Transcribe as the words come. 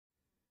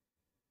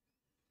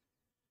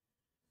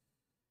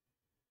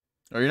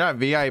Are you not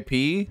VIP?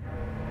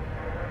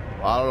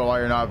 Well, I don't know why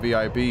you're not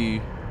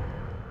VIP.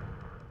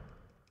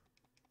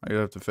 I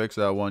have to fix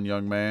that one,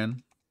 young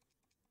man.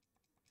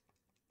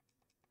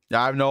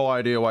 Yeah, I have no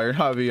idea why you're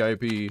not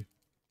VIP.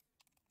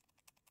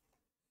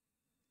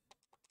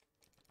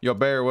 Yo,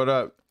 Bear, what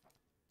up?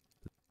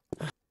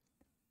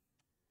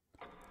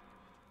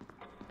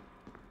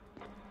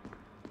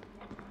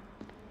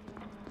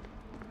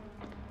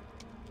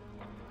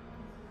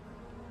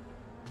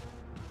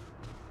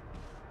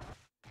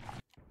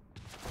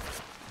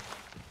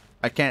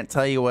 I can't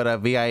tell you what a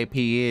VIP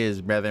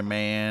is, brother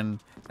man.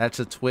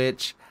 That's a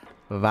Twitch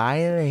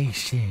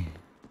violation.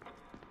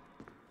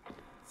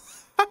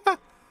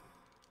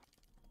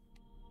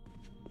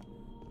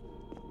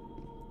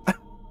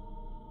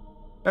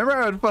 Remember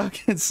I would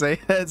fucking say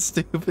that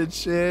stupid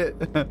shit?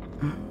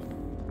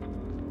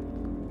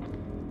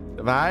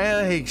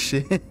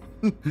 Violation.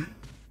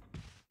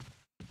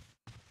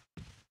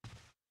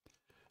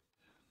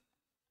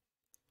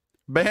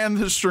 Ban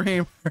the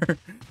streamer.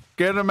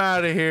 Get him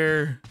out of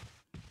here.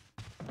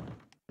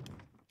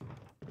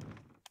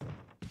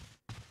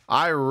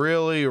 I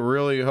really,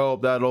 really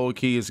hope that old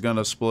key is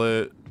gonna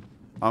split.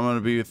 I'm gonna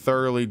be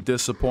thoroughly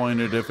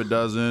disappointed if it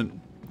doesn't.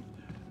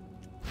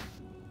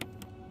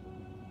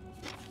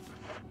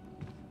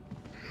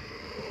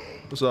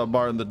 What's up,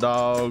 Martin the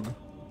dog?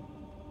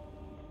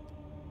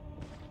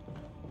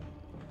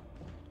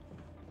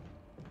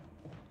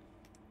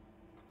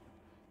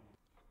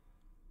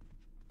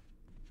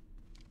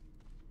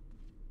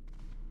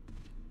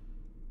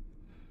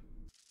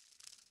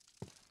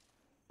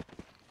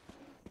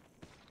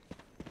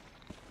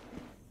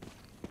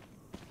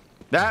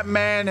 That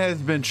man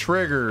has been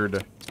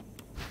triggered.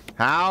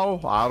 How?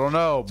 I don't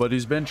know, but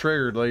he's been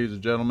triggered, ladies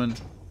and gentlemen.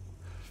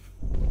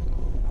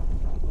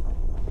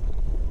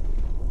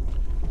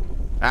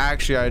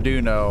 Actually, I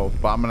do know,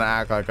 but I'm gonna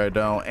act like I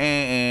don't.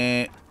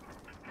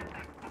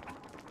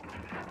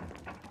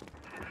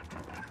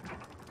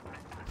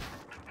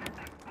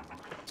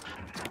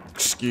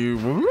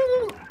 Excuse me.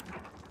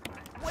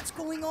 What's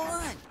going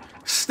on?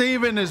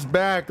 Steven is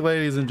back,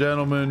 ladies and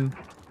gentlemen.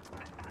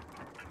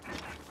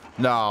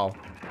 No,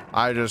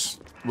 I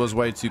just was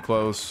way too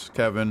close,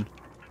 Kevin.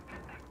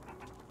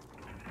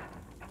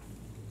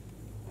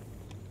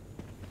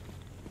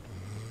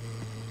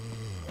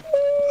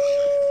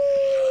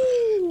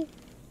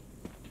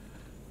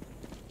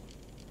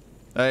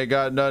 Ain't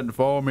got nothing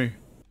for me.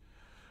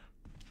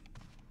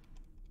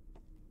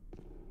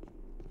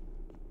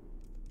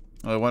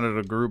 I wanted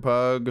a group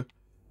hug.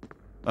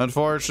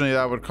 Unfortunately,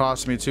 that would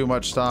cost me too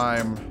much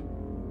time.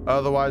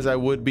 Otherwise, I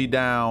would be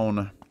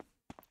down.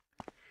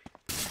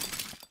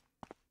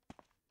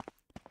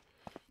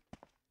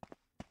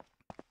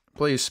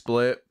 Please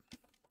split.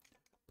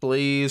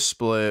 Please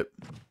split.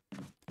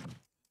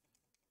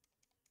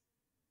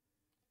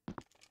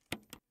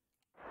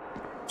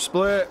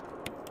 Split.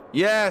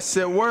 Yes,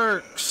 it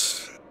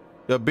works.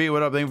 Yo, B,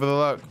 what up? Thank you for the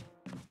luck.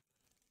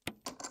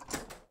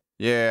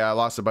 Yeah, I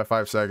lost it by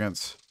 5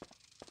 seconds.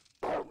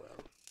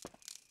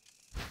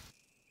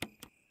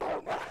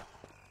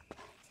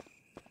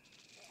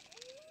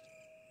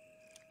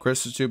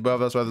 Chris is too buff,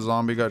 that's why the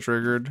zombie got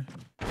triggered.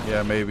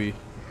 Yeah, maybe.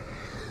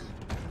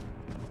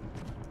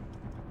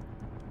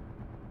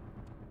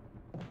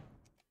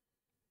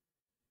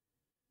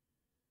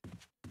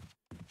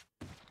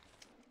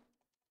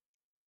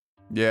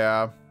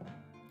 Yeah.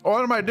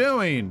 What am I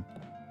doing?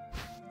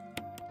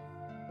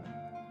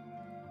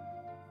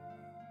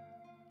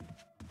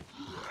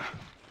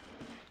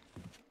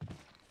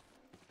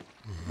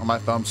 Oh, my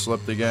thumb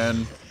slipped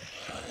again.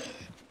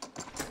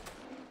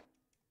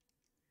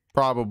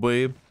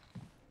 Probably.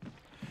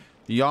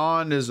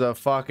 Yawn is a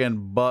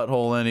fucking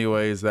butthole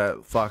anyways,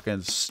 that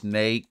fucking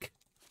snake.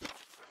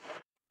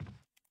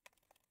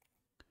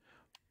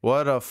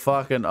 What a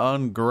fucking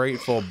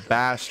ungrateful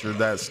bastard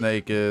that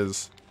snake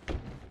is.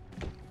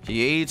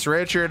 He eats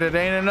Richard, it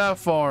ain't enough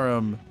for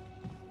him.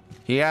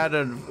 He had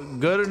a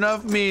good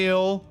enough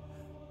meal,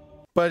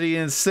 but he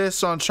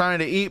insists on trying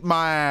to eat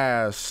my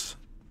ass.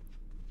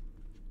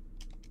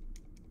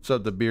 What's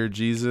up, the beer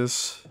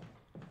Jesus?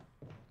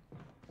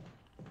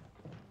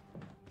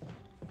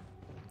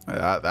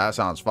 That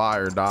sounds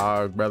fire,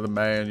 dog. Brother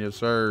man, yes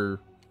sir.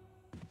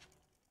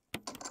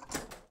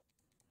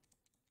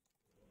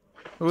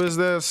 Who is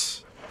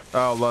this?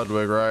 Oh,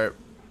 Ludwig, right?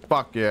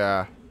 Fuck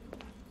yeah.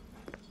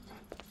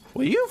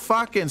 Will you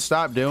fucking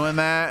stop doing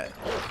that,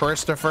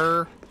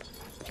 Christopher?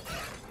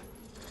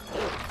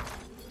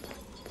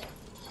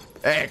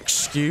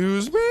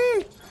 Excuse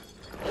me?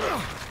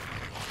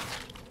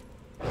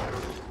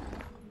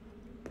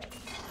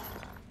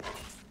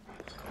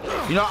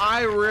 You know,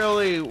 I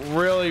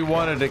really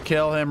wanted to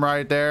kill him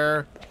right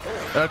there.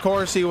 And of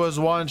course, he was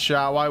one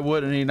shot. Why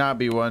wouldn't he not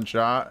be one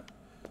shot?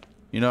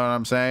 You know what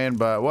I'm saying?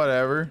 But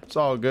whatever. It's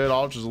all good.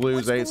 I'll just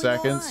lose 8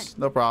 seconds.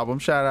 No problem.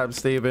 Shout out to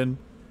Steven.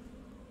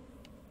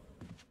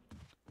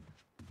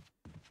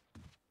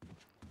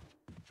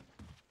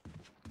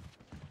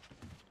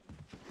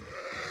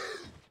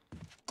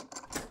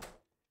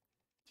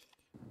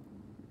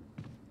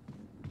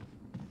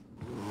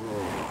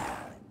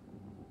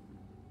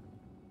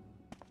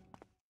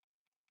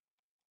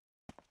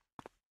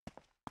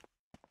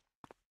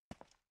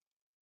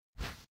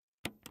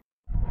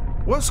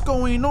 What's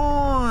going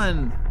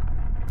on?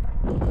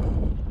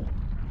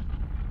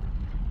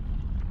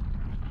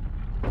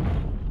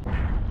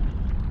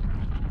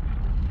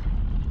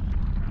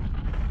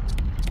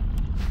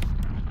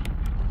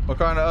 What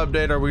kind of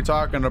update are we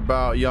talking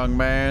about, young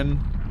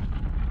man?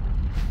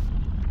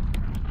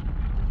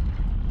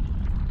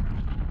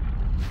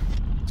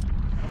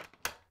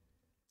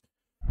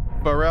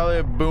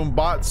 Borrelia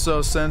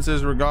Boombatso sends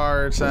his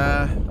regards,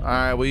 huh?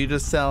 Alright, well, you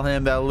just tell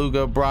him that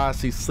Lugo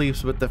Brasi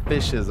sleeps with the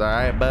fishes,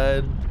 alright,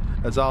 bud?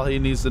 That's all he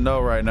needs to know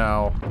right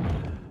now.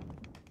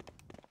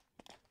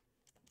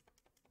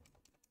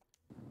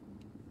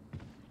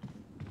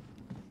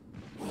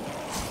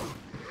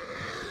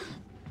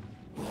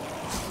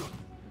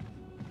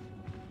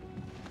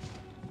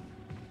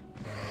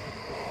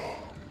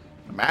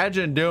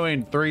 Imagine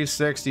doing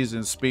 360s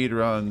and speed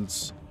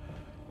runs.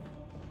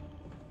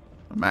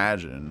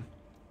 Imagine.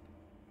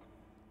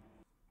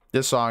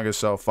 This song is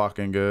so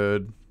fucking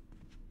good.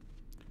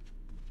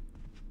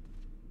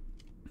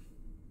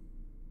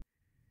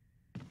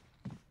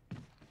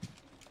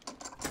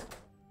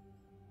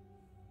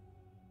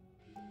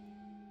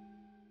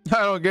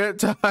 I don't get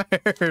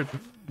tired.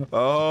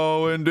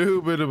 Oh,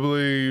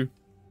 indubitably.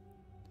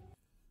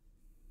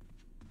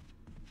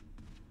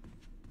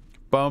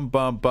 Bum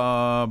bum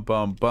bum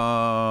bum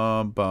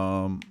bum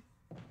bum.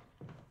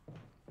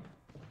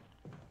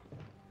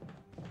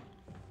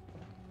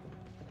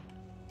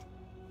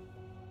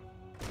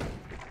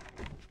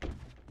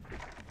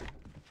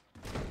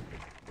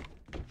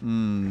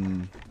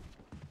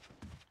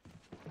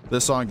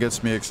 This song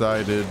gets me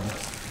excited.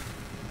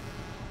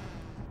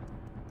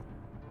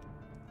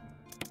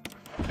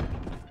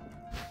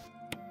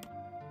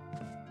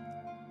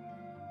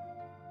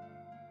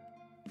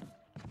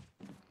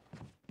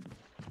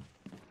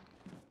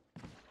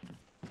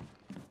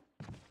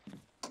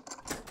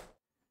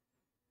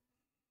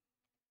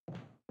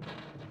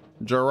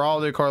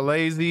 Geraldo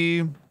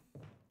Carlesi.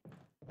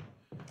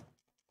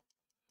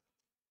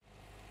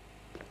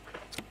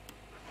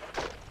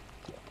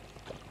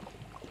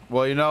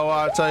 Well, you know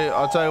what?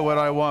 I'll tell you what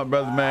I want,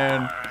 brother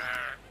man.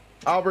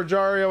 Albert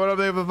Jario, what up,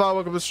 David?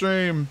 Welcome to the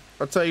stream.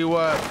 I'll tell you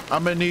what,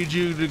 I'm gonna need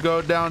you to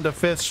go down to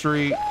 5th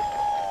Street.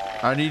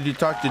 I need you to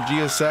talk to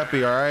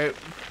Giuseppe, all right?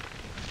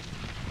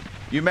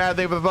 You mad,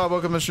 David?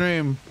 Welcome to the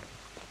stream.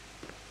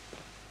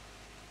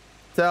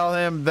 Tell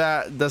him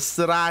that the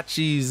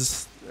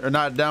Srirachis are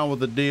not down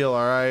with the deal,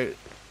 all right?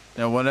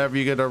 And whenever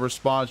you get a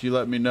response, you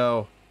let me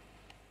know.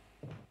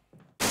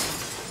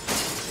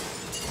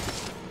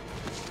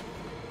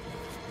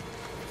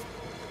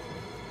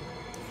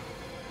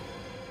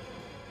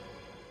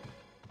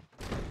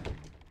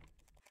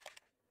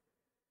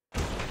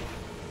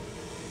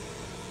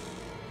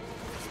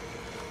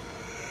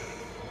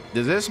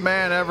 Did this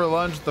man ever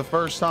lunge the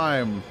first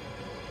time?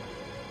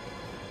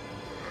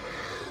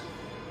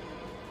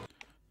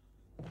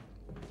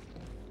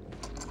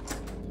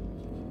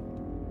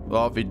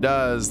 Well, if he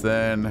does,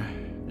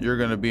 then you're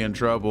gonna be in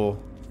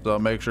trouble. So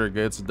make sure it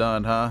gets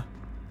done, huh?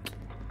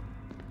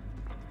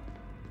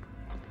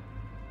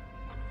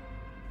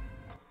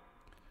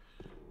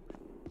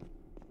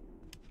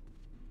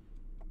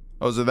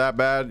 Oh, is it that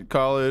bad,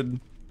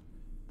 Khalid?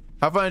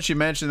 How funny she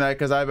mentioned that,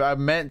 because I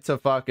meant to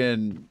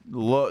fucking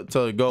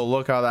go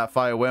look how that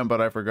fight went, but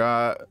I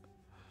forgot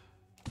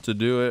to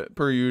do it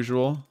per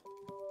usual.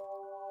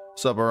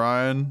 What's up,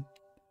 Orion?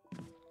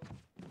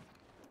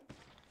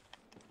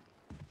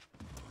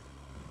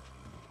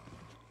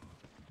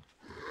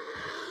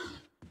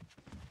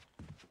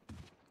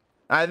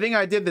 I think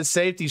I did the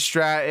safety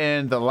strat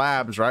in the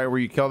labs, right? Where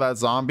you kill that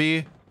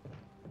zombie.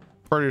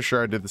 Pretty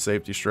sure I did the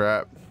safety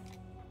strat.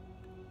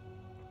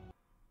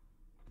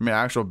 I mean,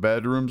 actual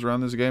bedrooms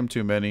around this game,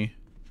 too many.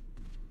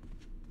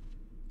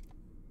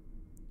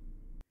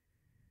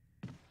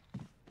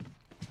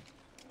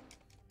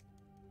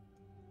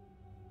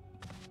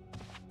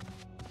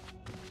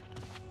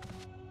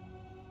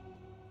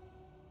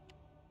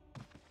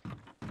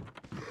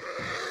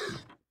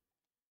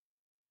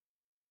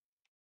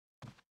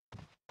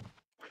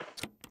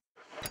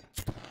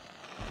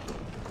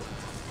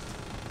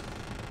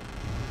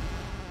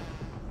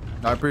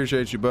 I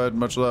appreciate you, bud.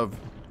 Much love.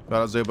 Glad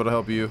I was able to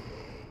help you.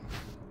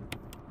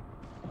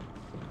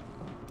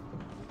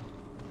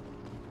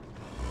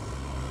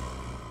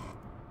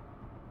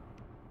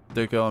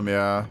 Did kill him,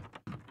 yeah.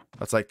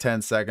 That's like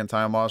 10-second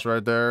time loss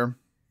right there.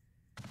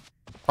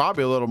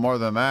 Probably a little more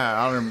than that.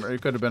 I don't remember. It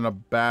could have been a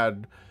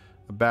bad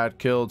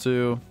kill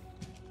too.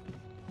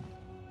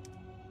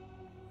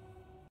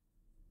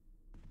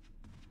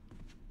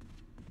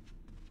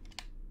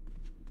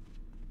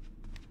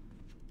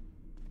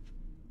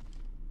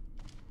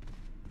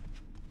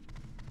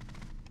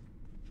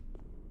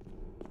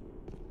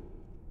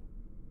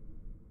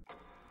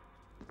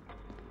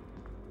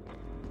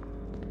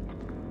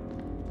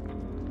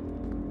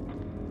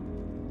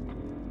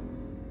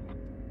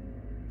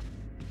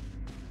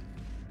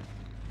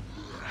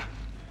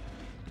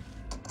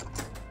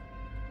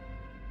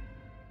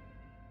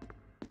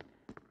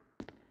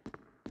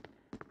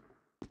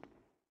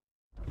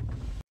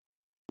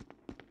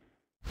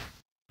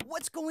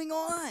 What's going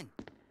on?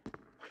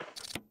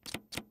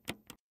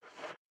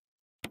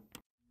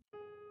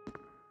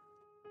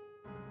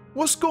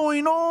 What's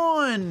going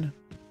on?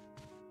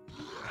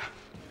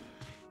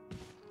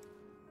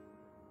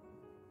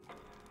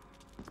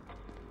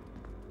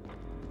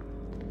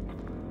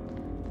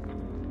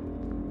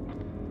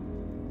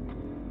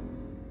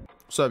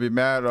 What's up, you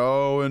mad?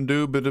 Oh,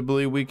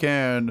 indubitably we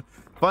can.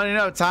 Funny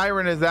enough,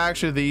 Tyrant is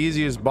actually the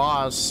easiest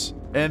boss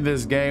in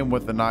this game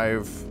with the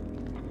knife.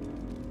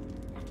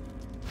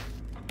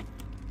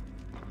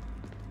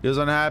 He's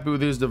unhappy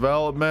with these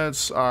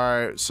developments.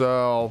 Alright,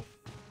 so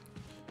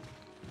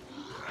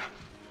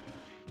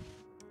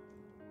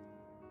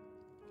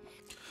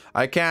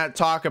I can't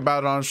talk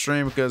about it on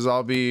stream because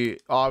I'll be,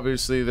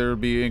 obviously there'll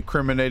be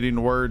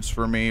incriminating words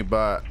for me,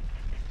 but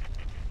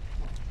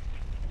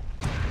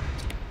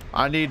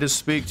I need to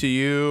speak to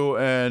you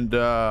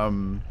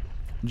and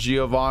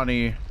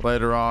Giovanni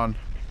later on.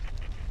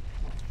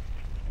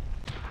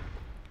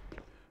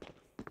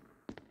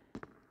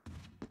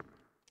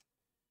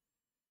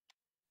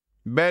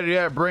 Better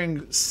yet,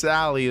 bring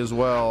Sally as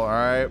well, all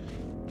right?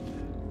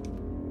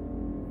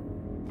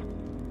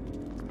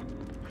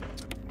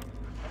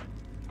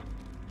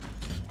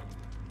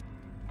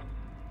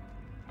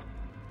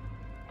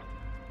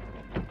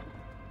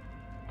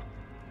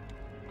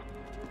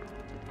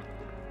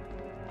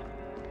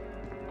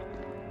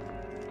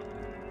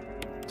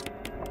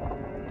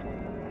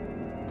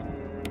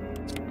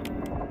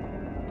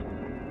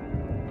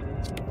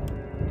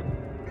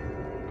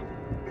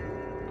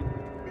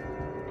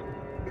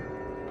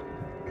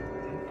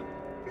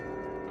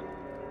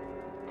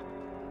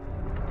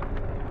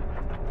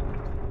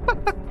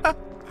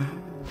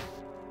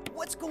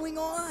 What's going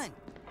on?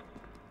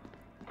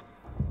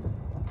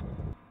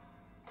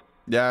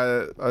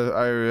 Yeah,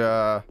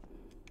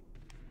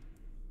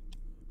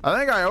 I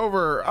think I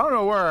don't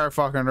know where I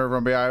fucking heard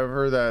from, but yeah, I've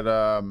heard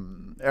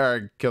that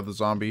Eric killed the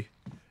zombie.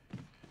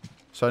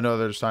 So I know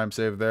there's time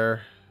saved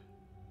there.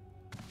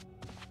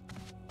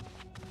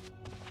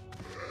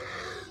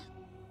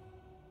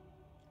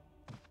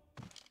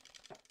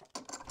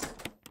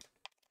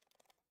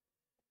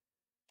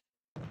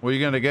 What are you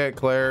gonna get,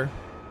 Claire?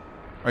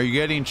 Are you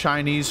getting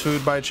Chinese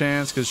food by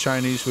chance? Because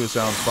Chinese food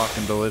sounds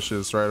fucking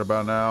delicious right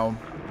about now.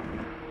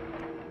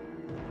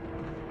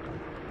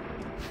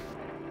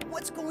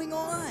 What's going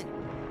on?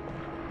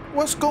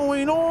 What's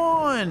going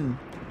on?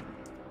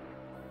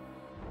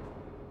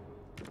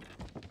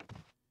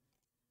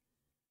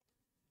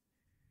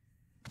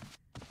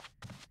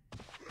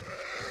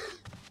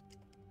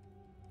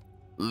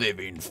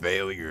 Living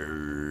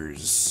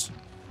failures.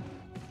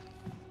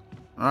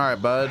 All right,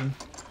 bud.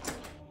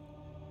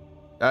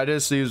 That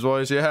is Steve's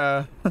voice,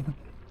 yeah.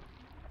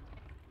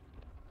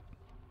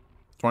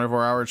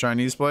 24-hour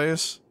Chinese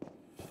place.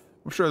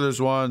 I'm sure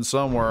there's one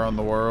somewhere on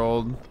the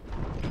world.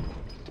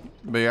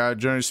 But yeah,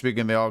 generally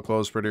speaking, they all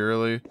close pretty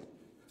early.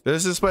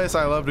 There's this place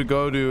I love to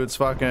go to. It's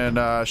fucking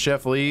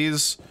Chef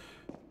Lee's.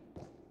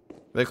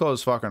 They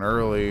close fucking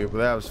early, but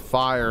that was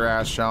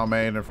fire-ass chow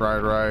mein and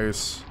fried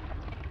rice.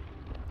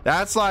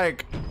 That's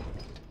like...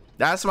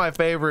 That's my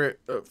favorite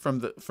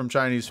from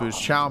Chinese foods.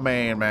 Chow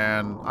mein,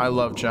 man. I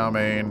love chow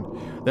mein.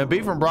 Then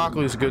beef and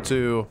broccoli is good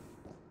too.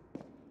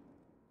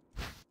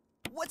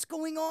 What's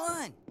going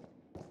on?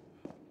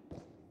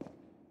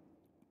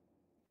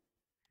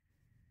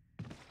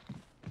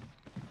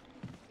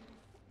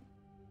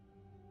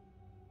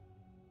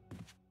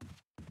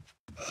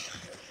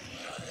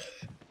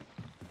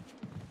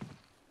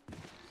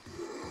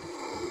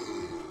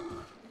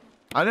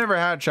 I never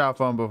had chow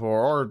fun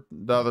before, or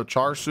the other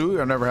char siu.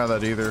 I've never had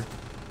that either.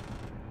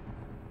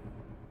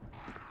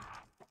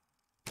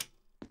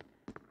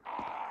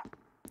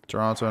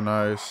 Toronto,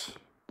 nice.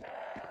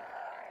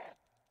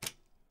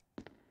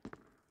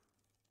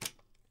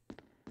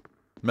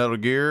 Metal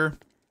Gear.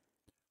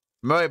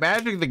 Wait,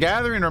 Magic the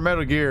Gathering or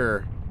Metal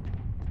Gear?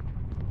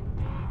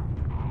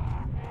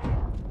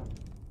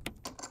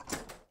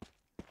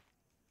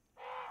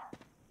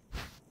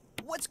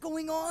 What's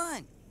going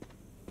on?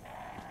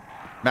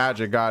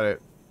 Magic, got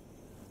it.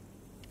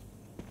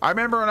 I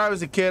remember when I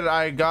was a kid,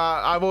 I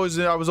was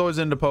always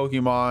into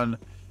Pokemon,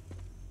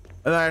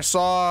 and I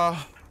saw,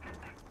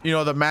 you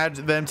know, the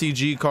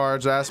MTG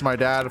cards. I asked my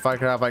dad if I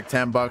could have like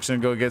 $10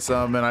 and go get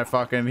some, and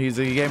he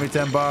gave me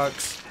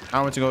 $10.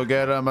 I went to go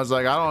get them. I was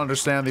like, I don't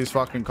understand these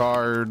fucking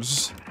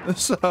cards,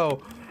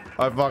 so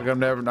I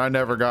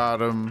never got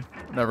them.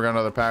 Never got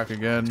another pack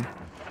again.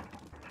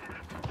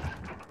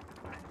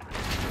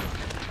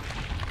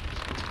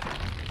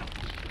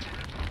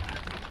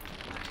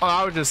 Oh,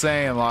 I was just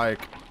saying,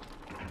 like,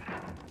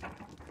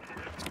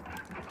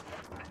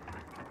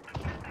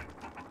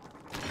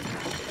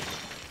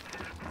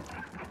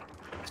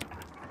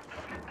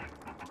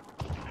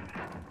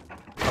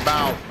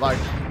 about, like,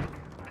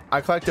 I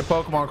collected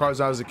Pokemon cards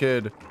when I was a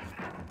kid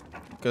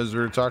because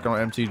we were talking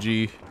about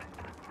MTG,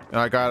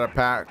 and I got a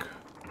pack.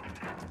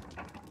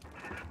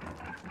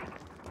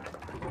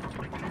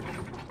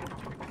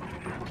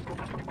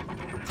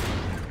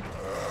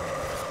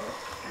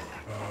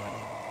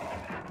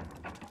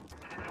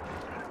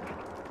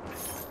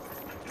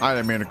 I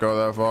didn't mean to go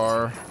that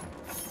far.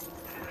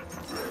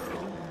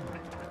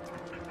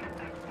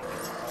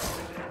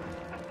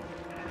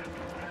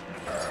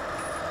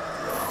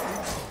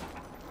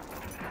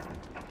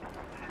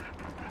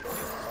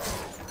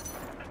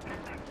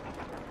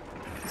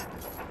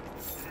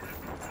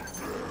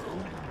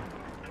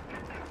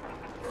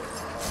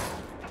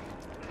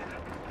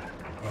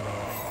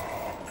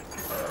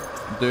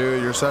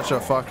 Dude, you're such a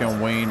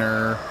fucking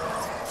wiener.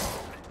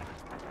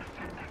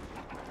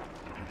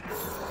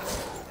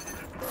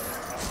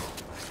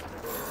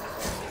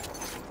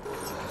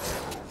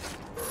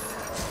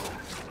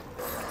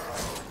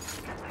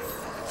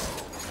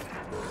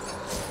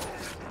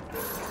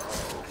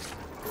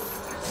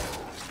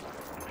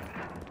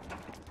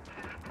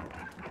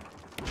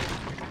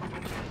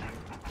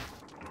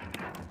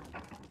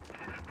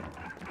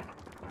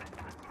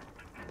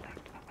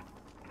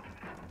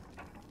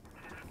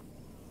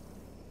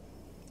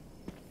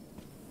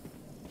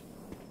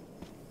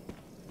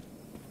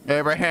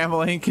 Abraham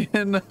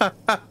Lincoln.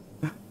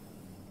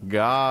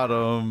 Got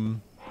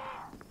him.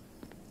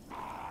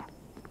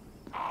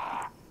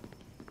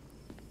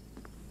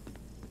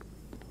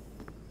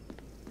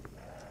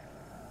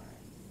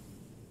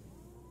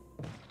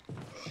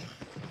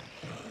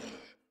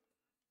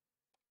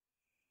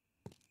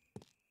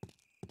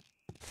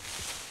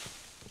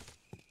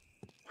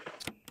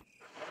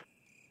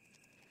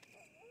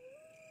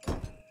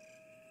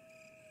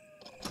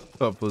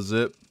 Up was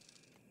it?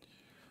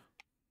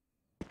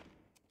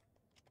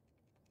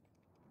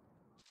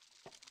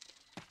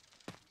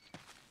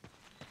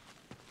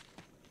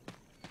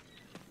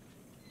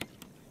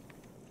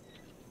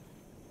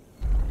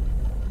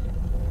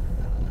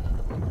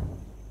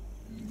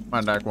 My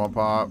neck won't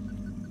pop.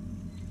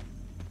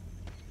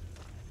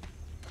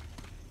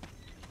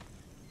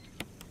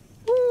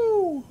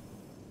 Woo!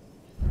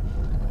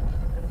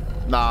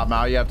 Nah,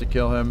 Mal, you have to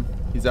kill him.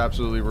 He's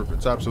absolutely,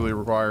 it's absolutely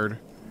required.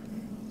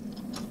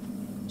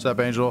 What's up,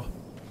 Angel?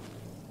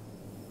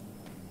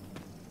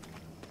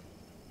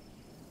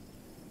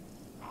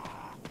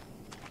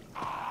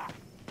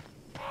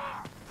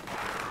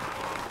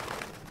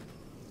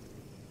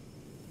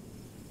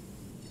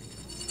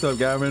 What's up,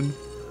 Gavin?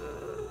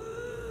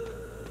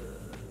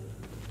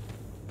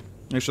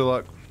 Wish you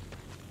luck.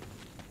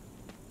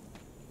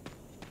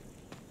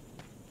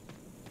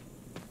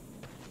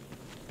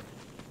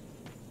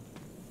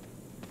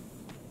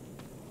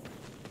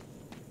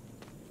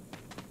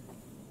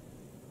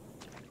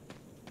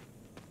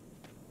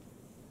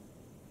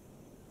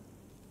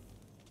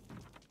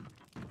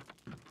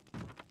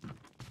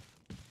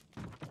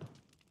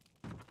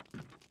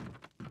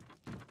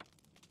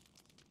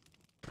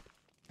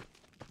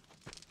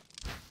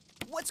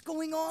 What's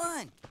going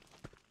on?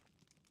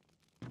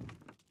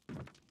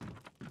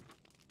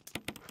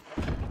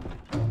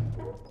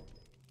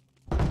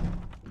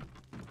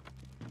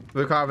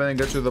 Look how I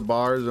get to the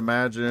bars,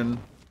 imagine.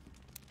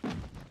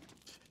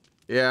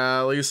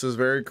 Yeah, Lisa's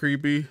very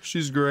creepy.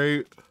 She's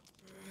great.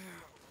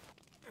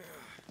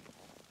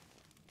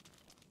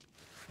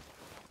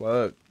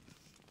 What?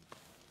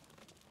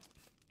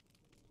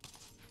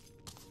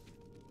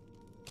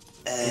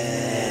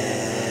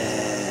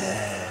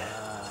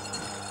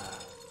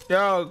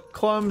 Yo,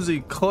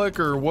 clumsy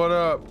clicker, what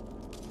up?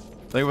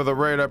 Thank you for the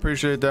raid, I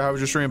appreciate that. How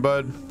was your stream,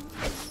 bud?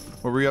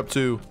 What were you up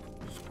to?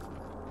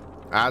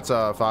 That's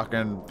a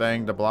fucking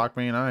thing to block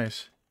me,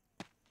 nice.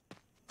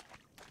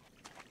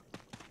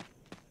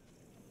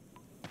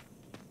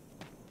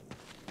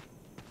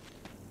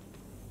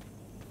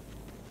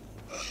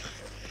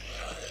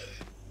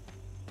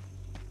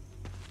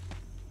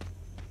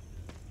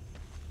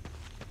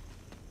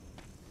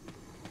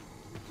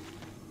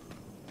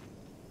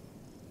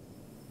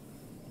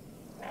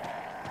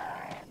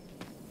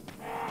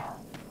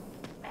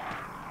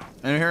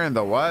 And hearing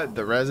the what?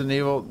 The Resident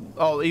Evil?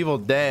 Oh, Evil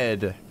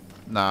Dead.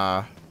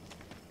 Nah.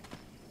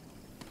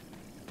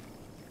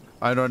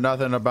 I know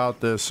nothing about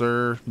this,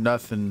 sir.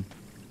 Nothing.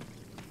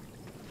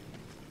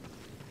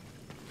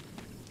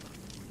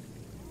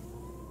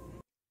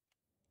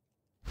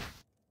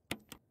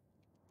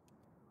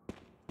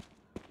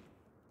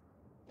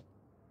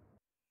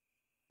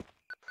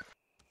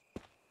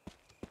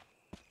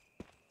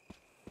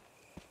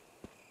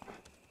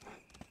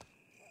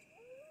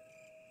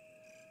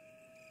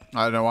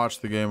 I didn't watch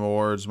the Game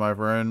Awards, my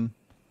friend.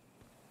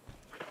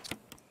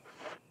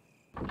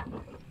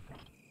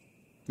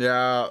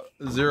 Yeah,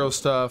 Zero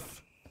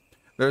stuff.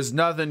 There's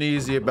nothing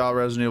easy about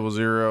Resident Evil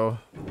 0.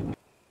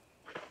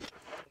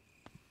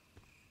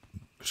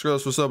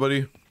 Skrills, what's up,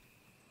 buddy?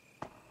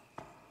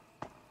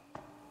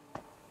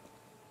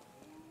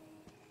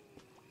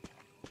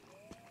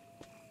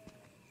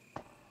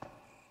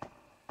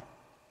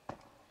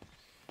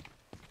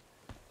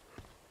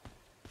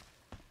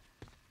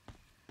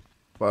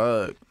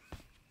 Fuck.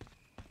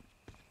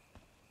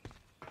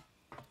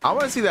 I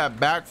want to see that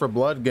Back for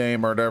Blood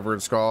game or whatever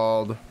it's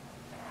called.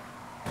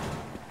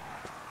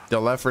 The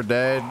Left 4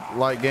 Dead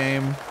like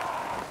game.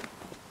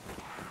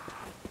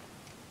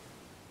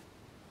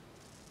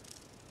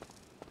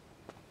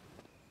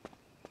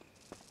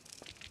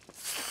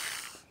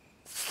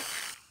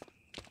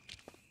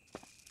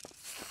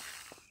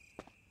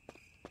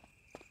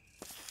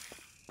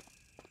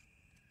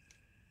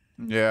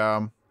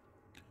 Yeah.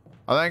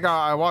 I think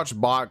I watched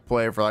Bach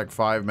play for like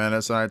 5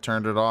 minutes and I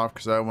turned it off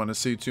because I didn't want to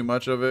see too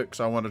much of it because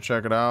I wanted to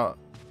check it out.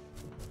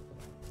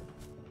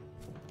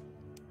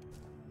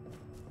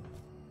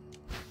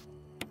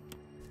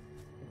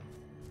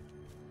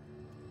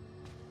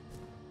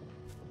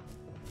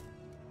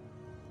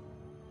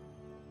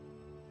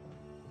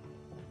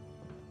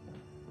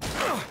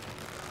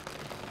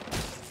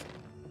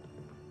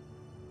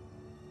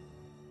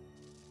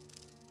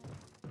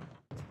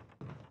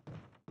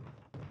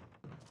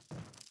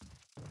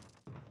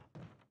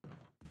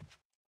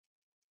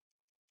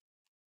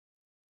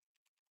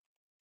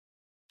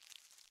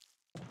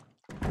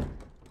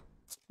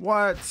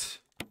 What?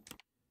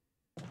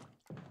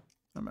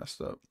 I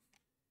messed up.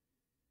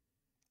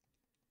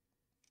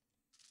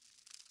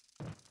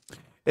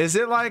 Is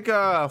it like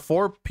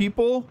 4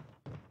 people?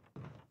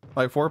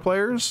 Like 4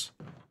 players?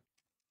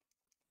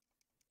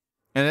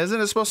 And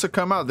isn't it supposed to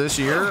come out this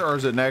year or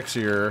is it next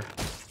year?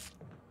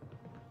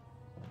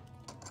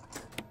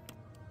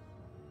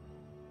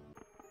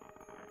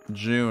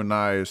 June,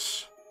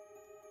 nice.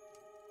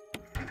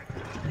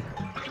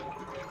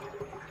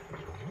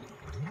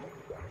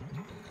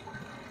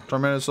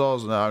 Tormented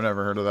Souls? No, I've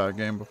never heard of that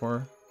game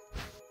before.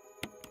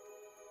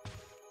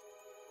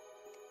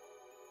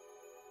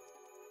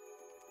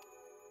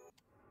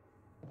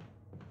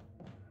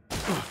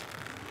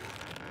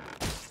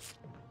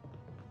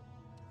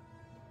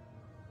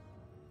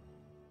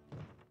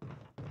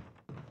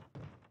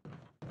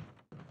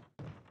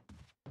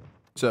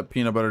 Is that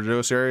Peanut Butter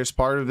Joe series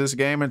part of this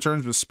game in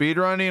terms of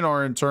speedrunning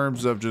or in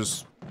terms of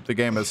just the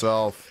game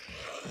itself?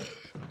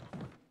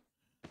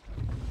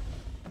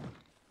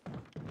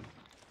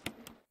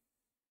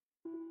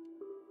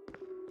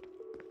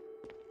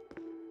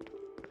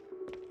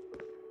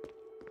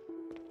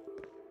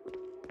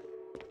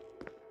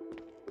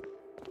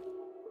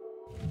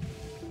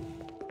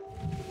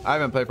 I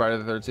haven't played Friday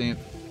the 13th.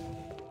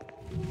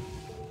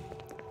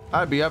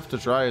 I'd be up to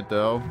try it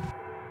though.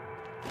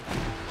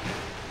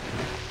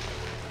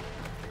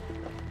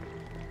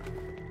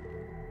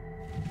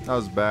 That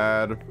was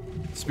bad.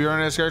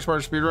 Speedrunning it, scary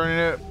part of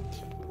speedrunning it.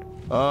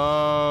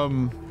 I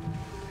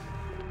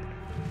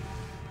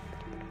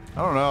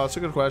don't know. That's a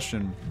good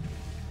question.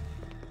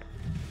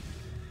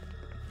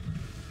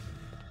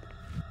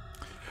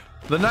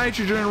 The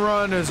nitrogen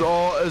run is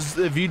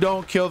if you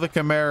don't kill the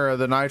Chimera,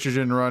 the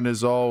nitrogen run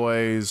is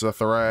always a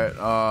threat.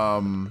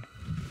 A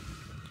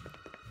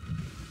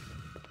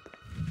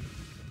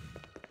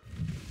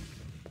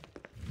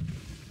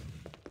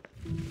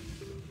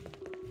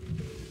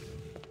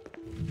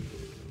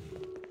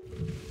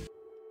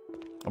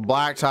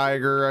black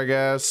tiger, I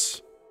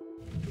guess.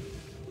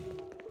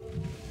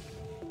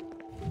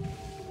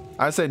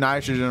 I say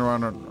nitrogen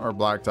run or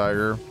black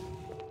tiger.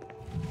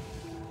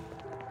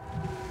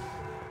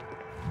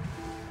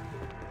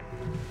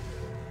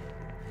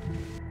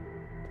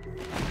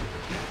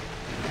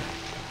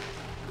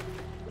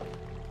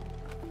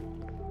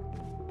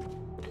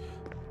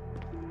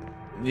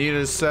 You need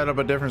to set up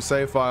a different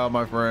save file,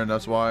 my friend.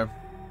 That's why.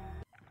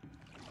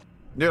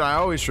 Dude, I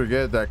always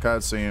forget that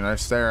cutscene. I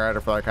stare at it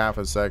for like half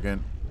a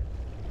second.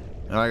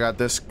 And I got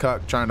this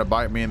cuck trying to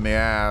bite me in the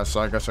ass, so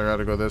I guess I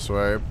gotta go this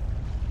way.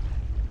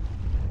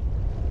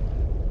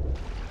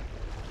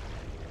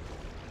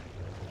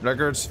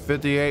 Records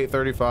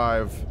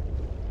 5835.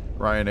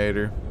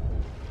 Ryanator.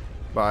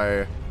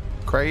 By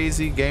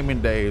Crazy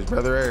Gaming Days,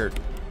 Brother Eric.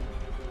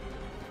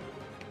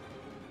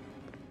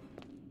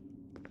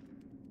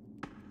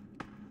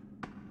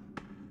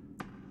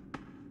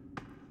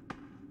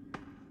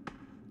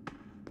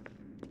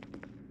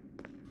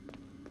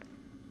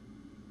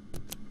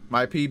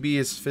 My PB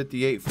is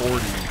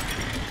 5840.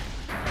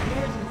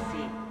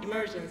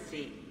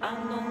 Emergency.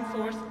 Unknown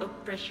source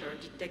of pressure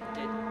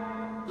detected.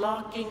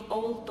 Locking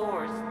all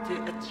doors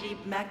to achieve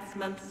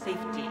maximum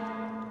safety.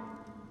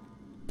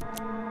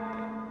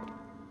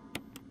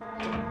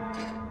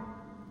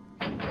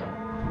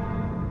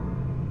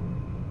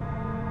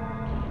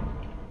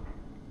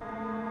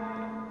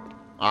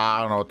 I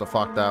don't know what the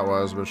fuck that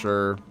was, but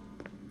sure.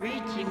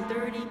 Reaching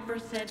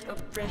 30%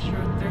 of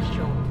pressure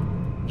threshold.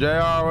 JR,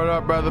 what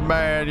up, brother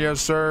man? Yes,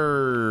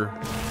 sir.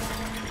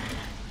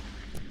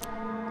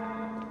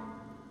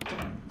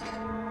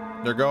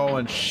 They're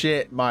going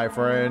shit, my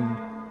friend.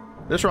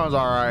 This run's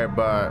alright,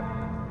 but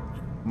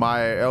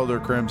my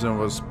Elder Crimson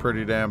was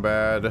pretty damn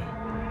bad.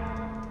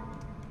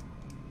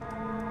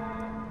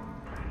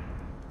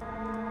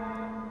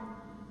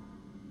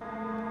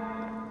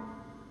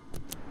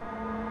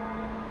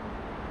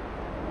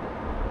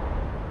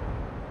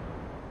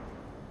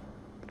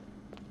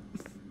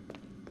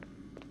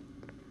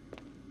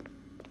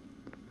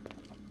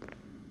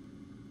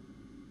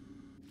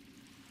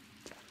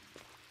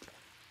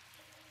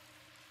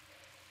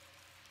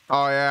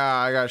 Oh yeah,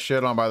 I got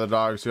shit on by the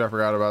dogs too. I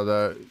forgot about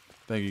that.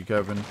 Thank you,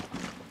 Kevin.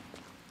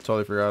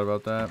 Totally forgot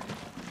about that.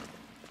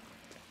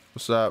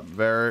 What's up,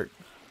 Varric?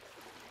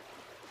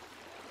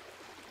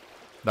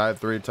 Died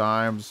 3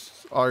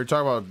 times. Oh, you're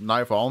talking about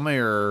knife only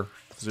or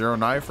zero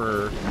knife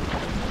or?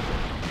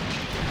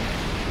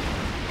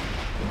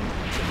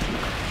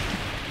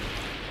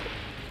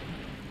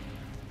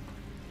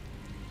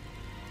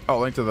 Oh,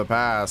 Link to the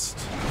Past.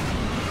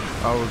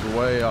 I was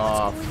way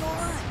off. What's going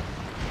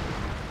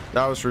on?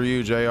 That was for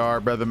you, JR,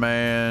 brother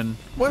man.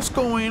 What's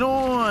going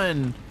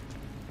on?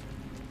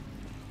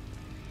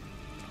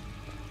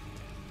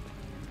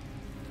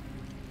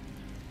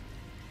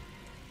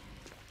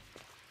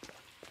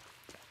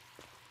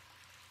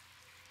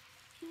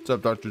 What's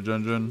up, Dr.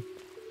 Junjun?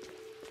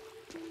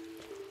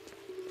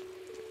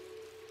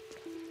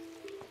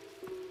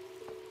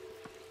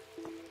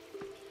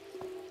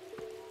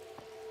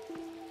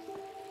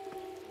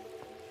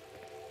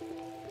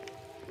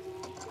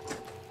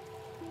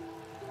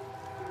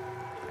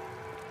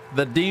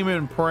 The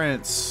Demon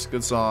Prince.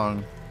 Good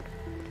song.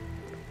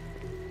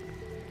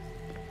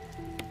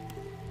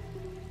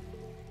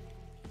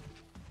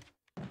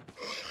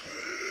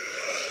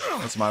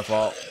 That's my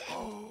fault.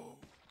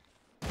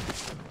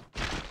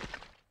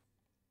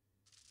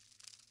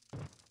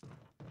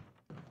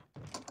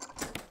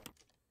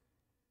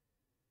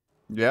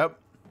 Yep.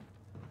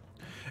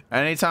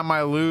 Anytime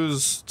I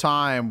lose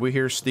time, we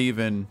hear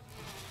Steven.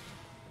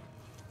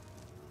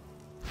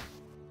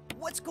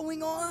 What's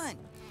going on?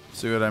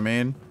 See what I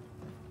mean?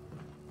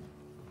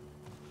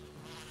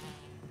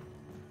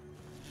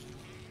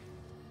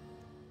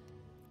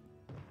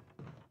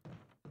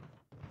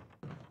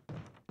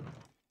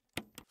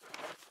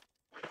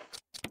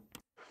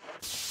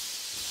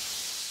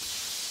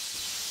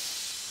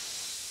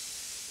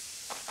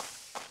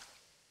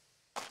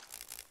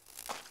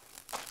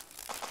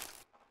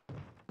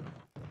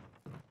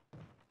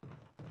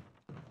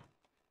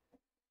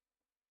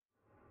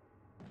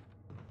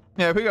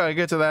 Yeah, we gotta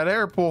get to that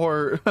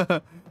airport.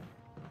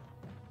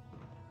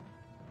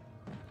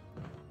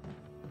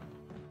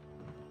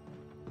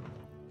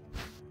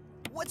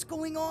 What's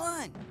going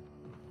on?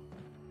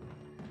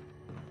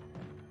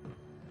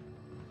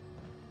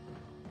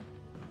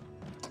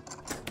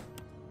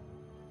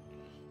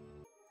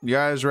 You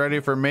guys ready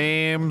for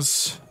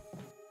memes?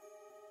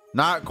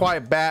 Not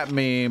quite bat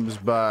memes,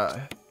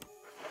 but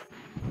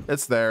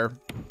it's there.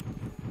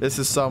 This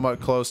is somewhat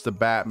close to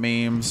bat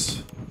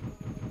memes.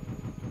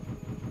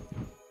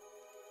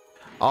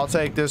 I'll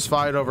take this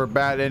fight over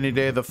bat any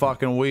day of the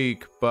fucking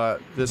week,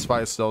 but this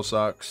fight still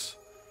sucks.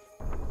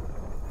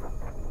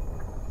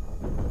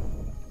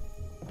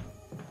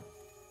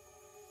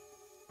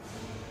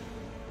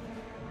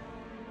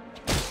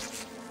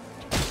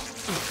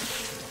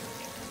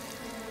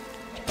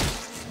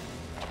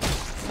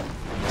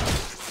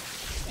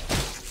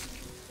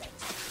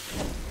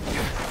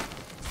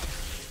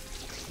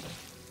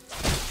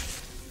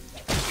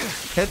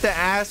 Hit the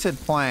acid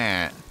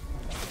plant.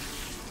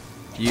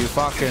 You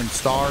fucking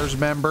STARS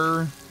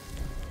member.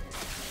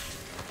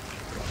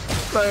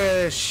 Look at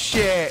this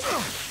shit.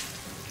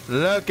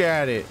 Look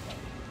at it.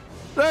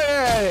 Look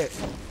at it.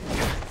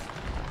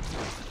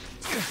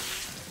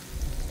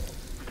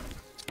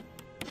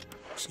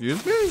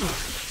 Excuse me?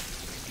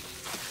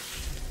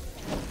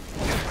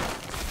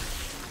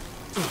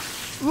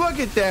 Look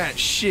at that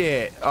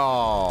shit.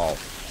 Oh,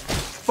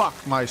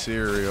 fuck my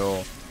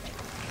cereal.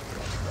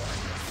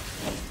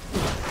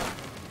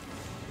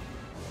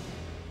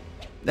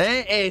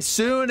 Then as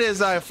soon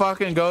as I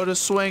fucking go to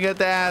swing at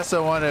the ass,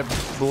 when it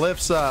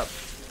lifts up,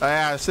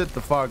 I sit the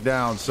fuck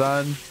down,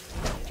 son.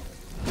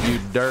 You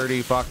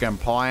dirty fucking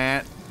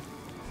plant.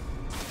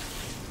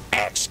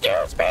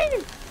 Excuse me.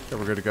 Okay,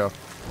 we're good to go.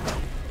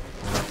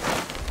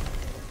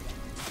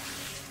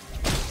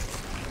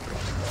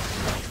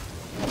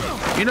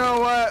 You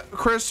know what,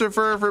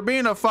 Christopher? For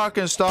being a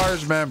fucking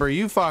STARS member,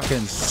 you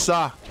fucking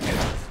suck.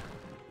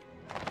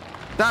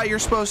 Thought you're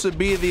supposed to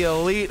be the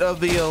elite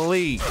of the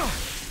elite.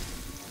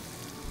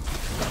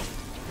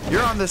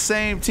 You're on the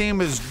same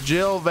team as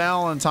Jill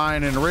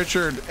Valentine and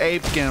Richard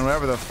Aitken,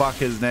 whatever the fuck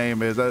his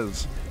name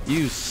is.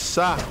 You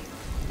suck.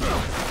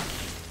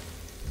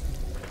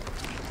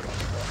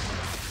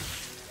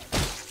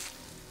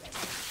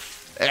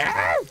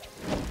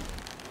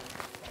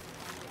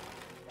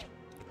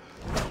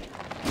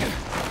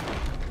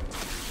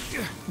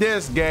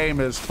 This game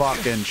is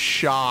fucking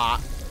shot.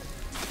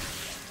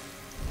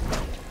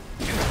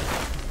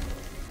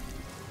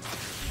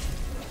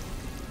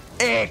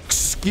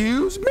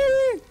 Excuse me?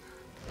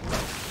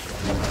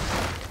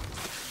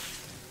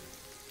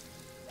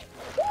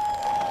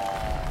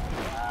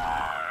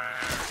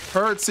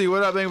 Hertzy,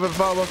 what up? Thank you for the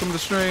follow. Welcome to the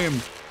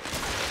stream.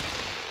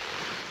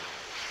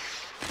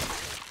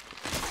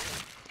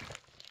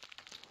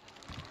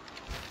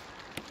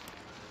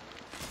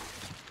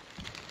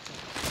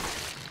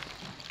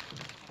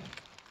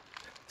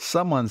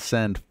 Someone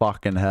send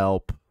fucking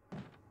help.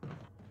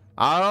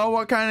 I don't know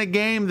what kind of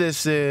game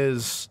this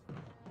is,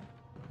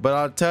 but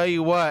I'll tell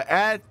you what,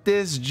 at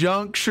this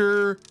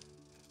juncture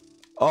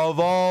of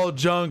all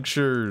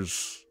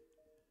junctures,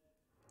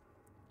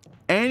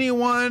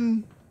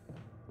 anyone,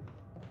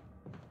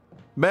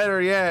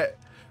 better yet,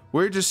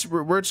 we're just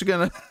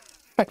gonna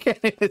I can't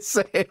even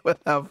say it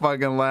without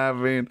fucking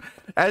laughing.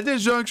 At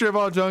this juncture of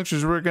all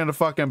junctures, we're gonna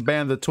fucking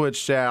ban the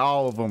Twitch chat,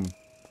 all of them.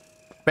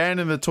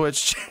 Banning the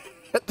Twitch chat.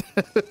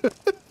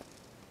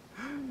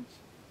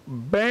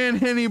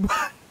 Ban anybody.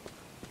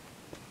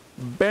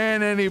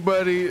 ban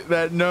anybody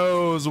that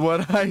knows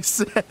what I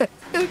said.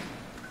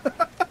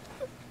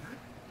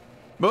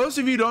 Most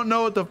of you don't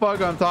know what the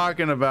fuck I'm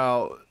talking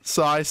about,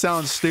 so I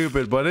sound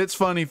stupid, but it's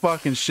funny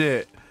fucking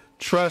shit.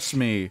 Trust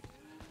me.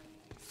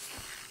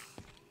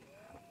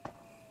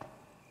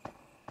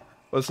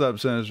 What's up,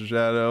 Sinister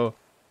Shadow?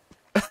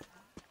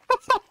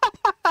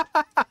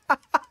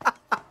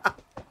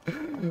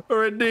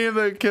 Redeem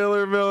the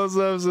killer mill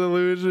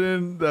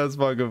solution. That's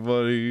fucking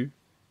funny.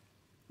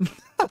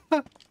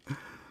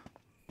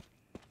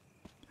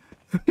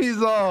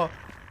 He's all,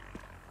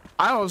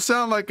 I don't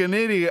sound like an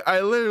idiot.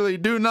 I literally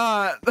do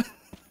not.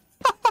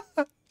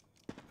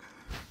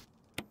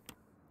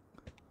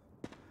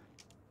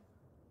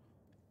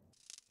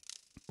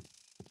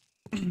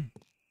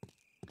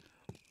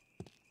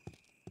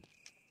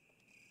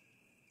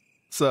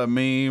 What's up,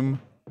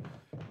 meme?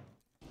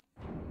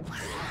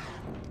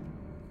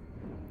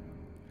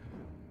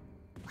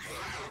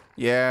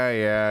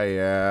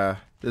 Yeah.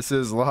 This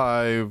is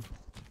live.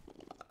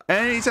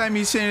 Anytime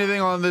you see anything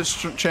on this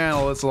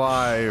channel, it's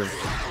live.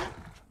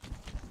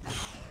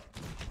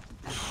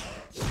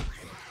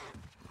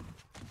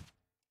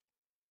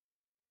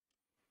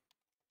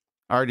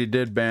 I already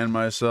did ban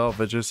myself.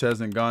 It just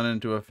hasn't gone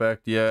into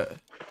effect yet.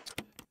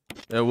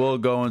 It will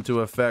go into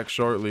effect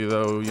shortly,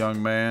 though,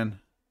 young man.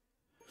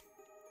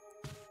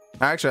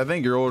 Actually, I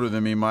think you're older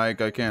than me,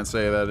 Mike. I can't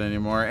say that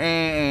anymore.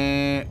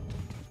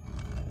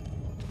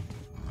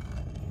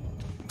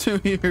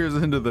 2 years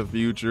into the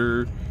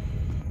future.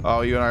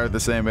 Oh, you and I are the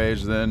same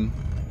age then.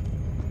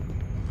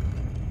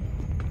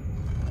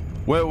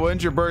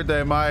 When's your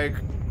birthday, Mike?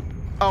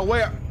 Oh,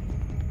 wait.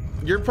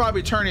 You're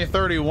probably turning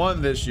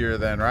 31 this year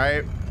then,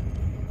 right?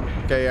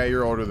 Okay, yeah,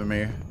 you're older than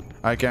me.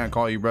 I can't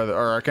call you brother,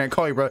 or I can't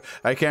call you brother.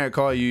 I can't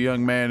call you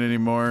young man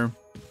anymore.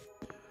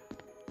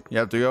 You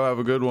have to go have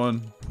a good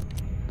one.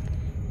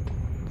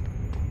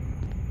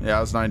 Yeah,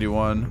 I was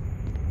 91.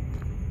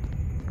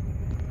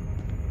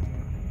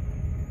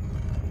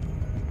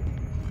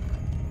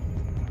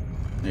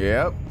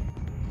 Yep.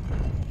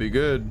 Be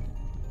good.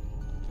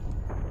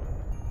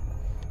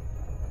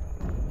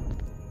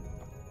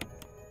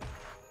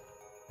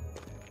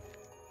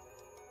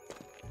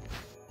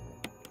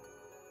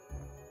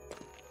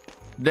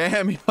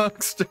 Damn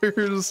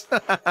youngsters.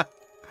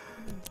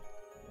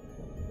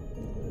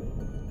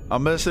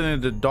 I'm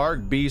listening to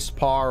Dark Beast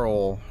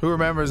Parl. Who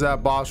remembers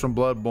that boss from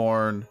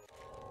Bloodborne?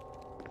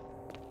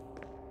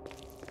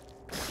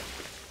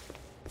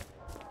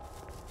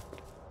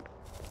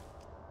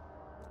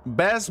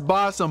 Best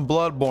boss in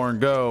Bloodborne,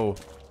 go.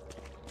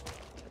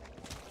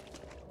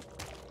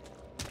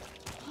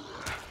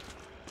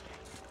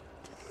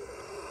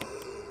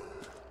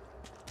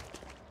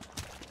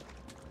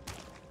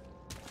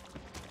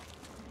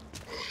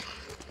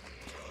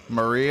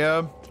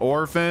 Maria,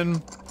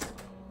 Orphan,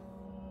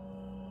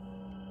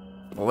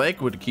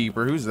 Liquid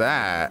Keeper, who's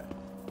that?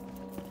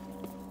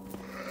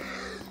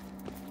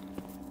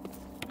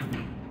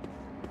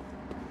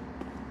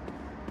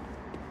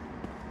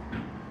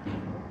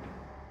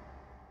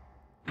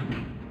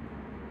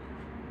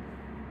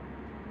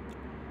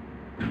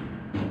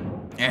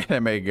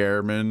 Anime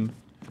Garmin.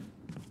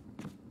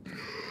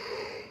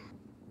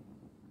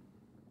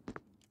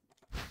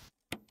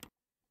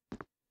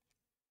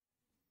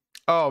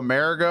 Oh,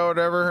 Marigo,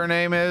 whatever her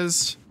name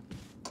is.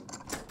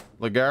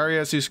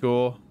 Lagaria, she's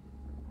cool.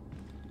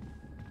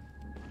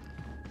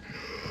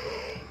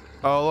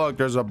 Oh, look,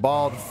 there's a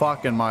bald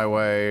fuck in my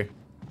way.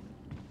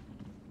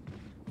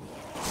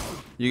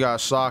 You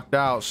got socked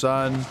out,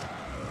 son.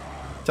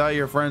 Tell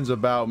your friends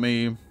about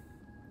me.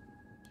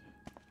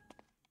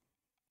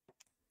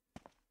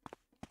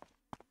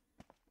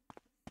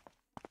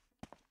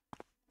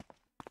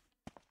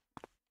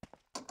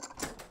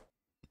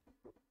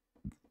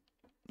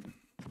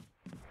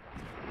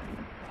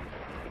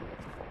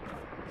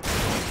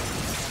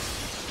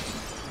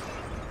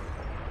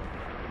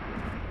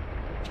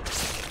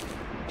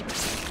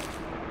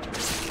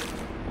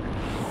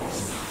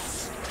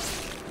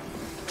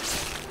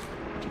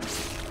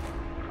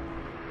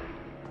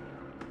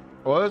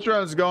 Well, this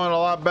run's going a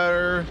lot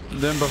better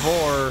than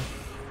before.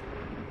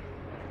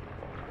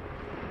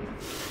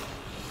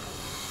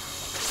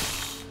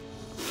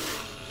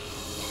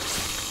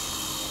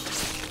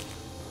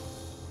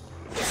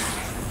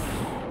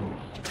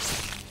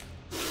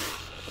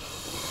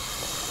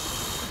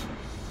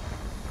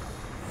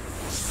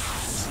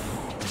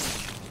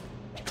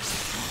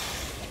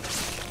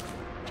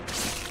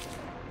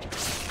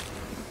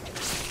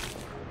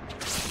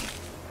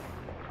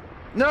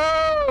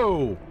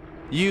 No!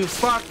 You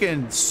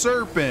fucking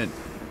serpent.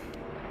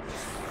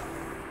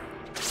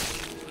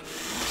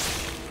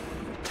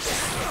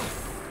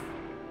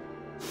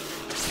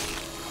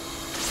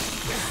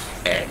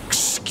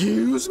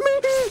 Excuse me?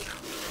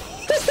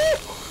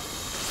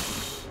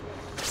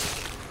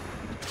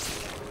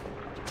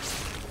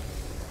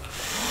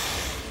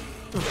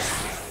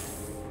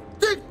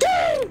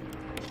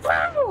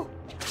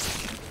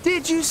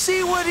 Did you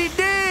see what he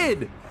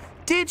did?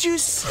 Did you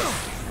see?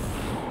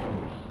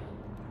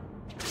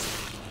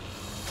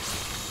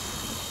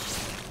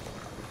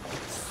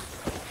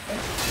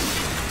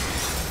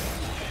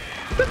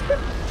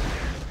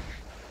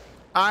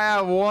 I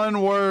have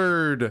one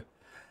word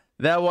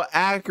that will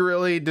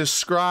accurately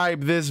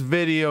describe this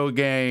video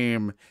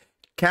game.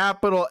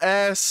 Capital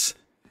S,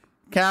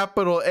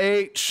 capital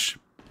H,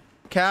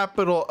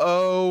 capital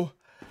O,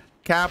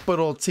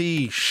 capital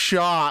T.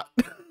 Shot.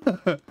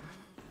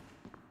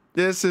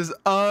 This is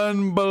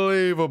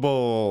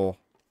unbelievable.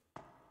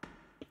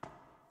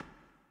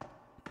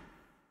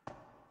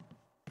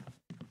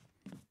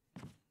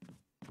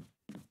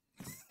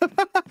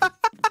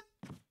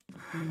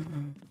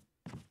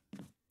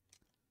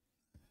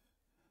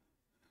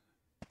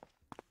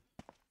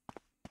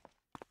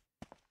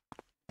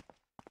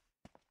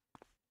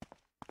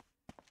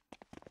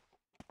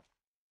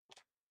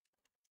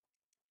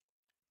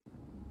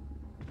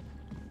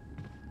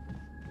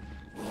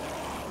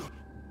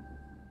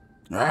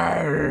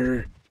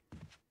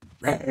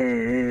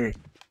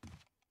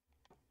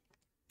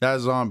 That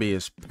zombie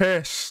is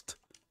pissed.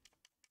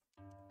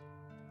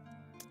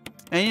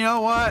 And you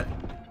know what?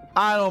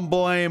 I don't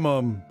blame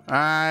him.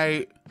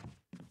 Alright.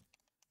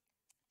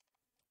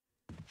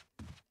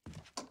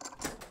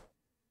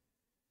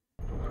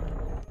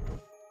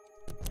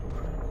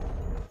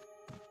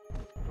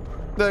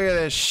 Look at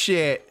this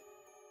shit.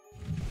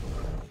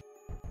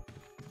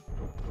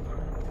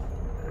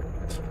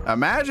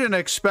 Imagine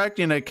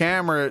expecting a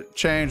camera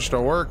change to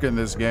work in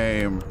this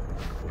game.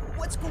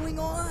 What's going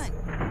on?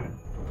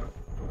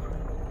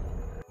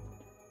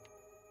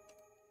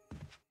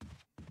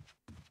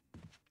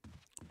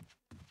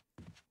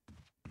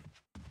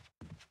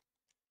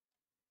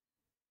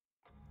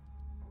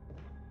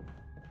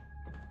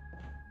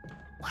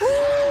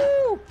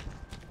 Woo!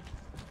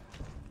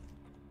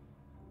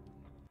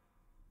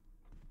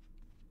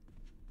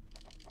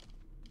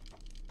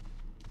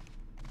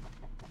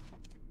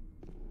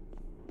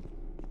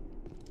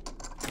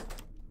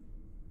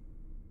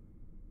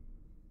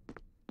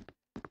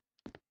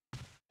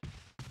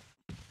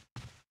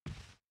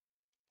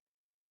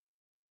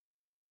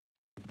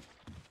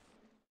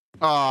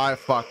 Oh, I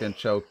fucking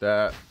choked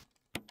that.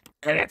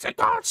 And it's a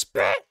god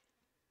spit.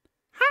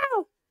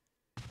 How?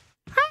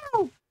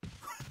 How?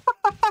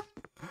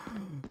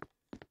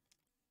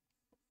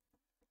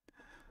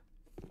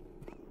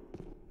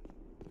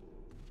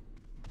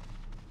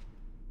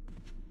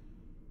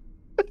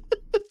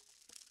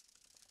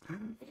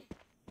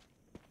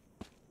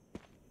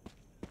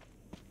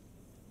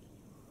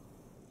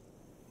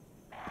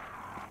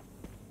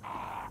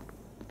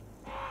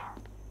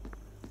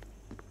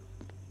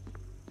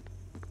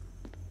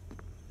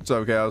 What's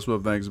up, Chaos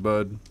Whip? Thanks,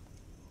 bud.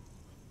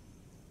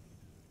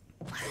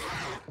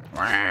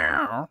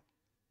 Wow.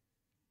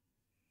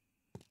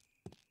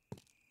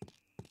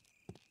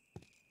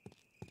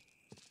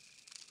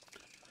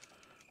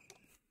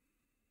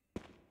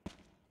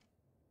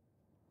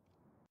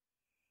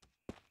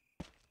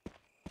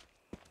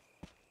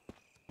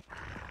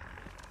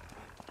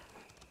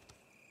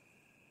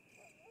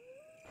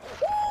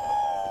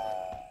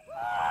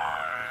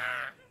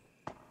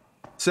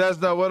 Says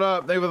no, what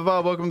up? Thank you for the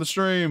follow. Welcome to the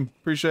stream.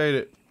 Appreciate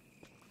it.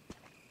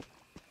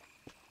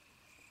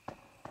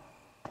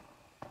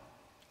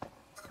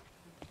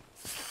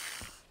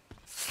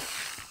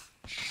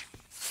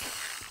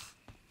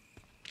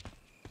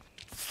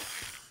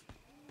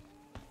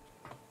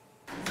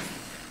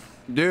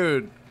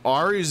 Dude,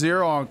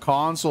 RE0 on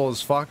console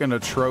is fucking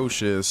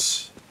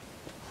atrocious.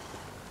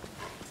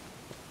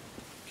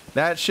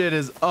 That shit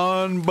is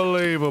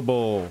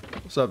unbelievable.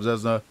 What's up,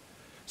 Zesna?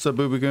 What's up,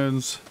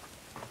 Boobikins?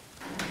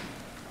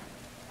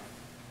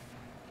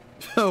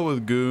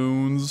 With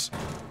goons.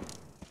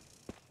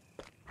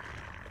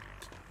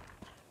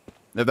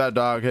 If that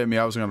dog hit me,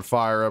 I was gonna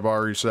fire up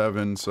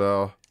RE7,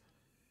 so.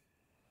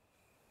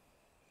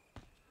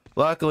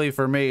 Luckily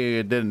for me,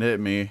 it didn't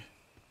hit me.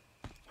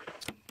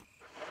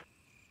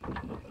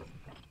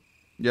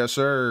 Yes,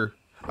 sir.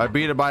 I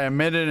beat it by 1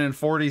 minute and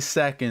 40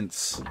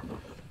 seconds.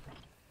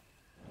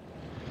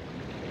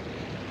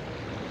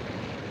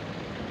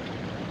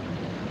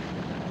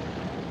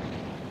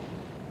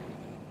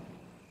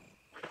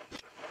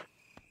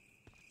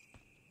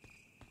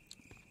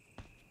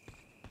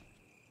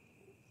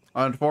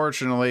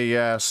 Unfortunately,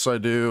 yes, I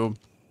do.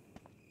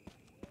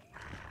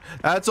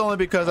 That's only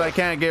because I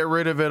can't get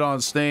rid of it on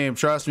Steam.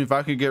 Trust me, if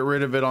I could get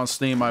rid of it on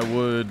Steam, I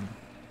would.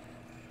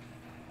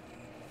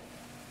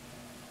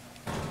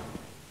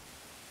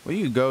 Where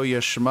you go, you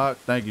schmuck?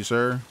 Thank you,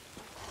 sir.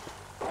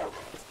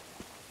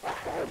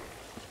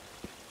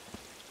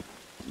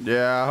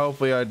 Yeah,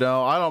 hopefully I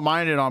don't. I don't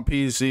mind it on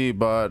PC,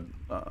 but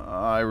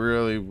I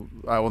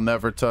will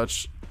never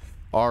touch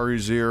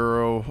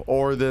RE0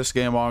 or this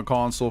game on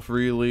console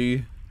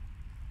freely.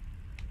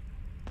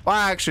 Well,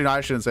 actually,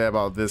 I shouldn't say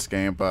about this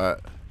game,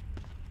 but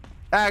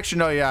actually,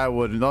 no, yeah, I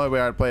wouldn't. The only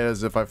way I'd play it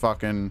is if I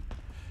fucking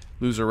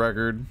lose a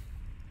record.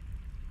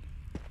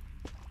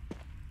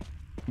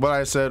 But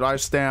I said, I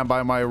stand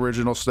by my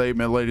original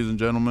statement, ladies and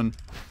gentlemen.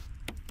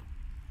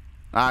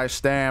 I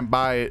stand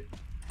by it.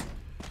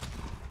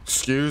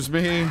 Excuse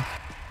me?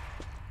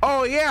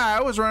 Oh, yeah,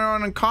 I was running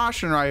around in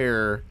caution right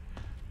here.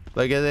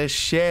 Look at this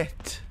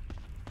shit.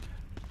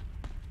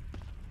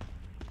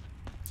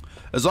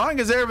 As long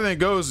as everything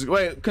goes.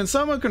 Wait, can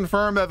someone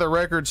confirm that the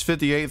record's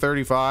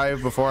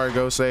 58:35 before I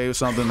go say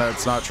something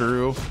that's not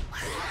true?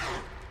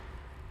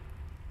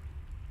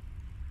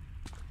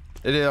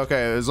 It is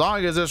okay. As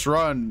long as this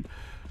run,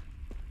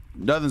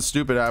 nothing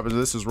stupid happens.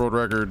 This is world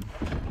record.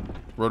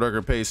 World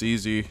record pace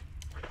easy.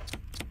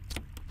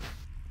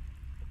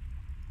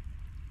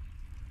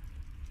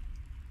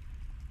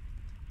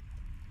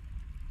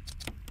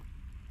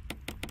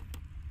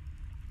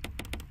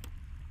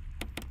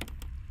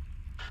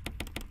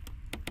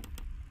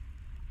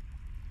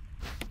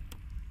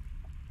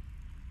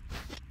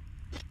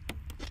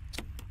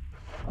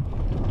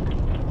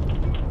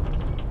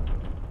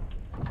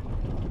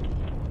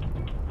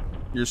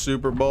 Your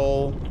Super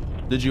Bowl.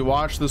 Did you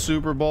watch the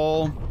Super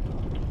Bowl?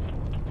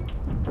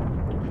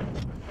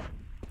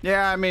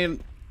 Yeah, I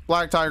mean,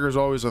 Black Tiger's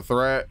always a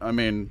threat. I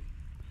mean,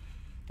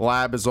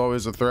 Lab is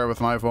always a threat with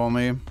knife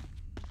only.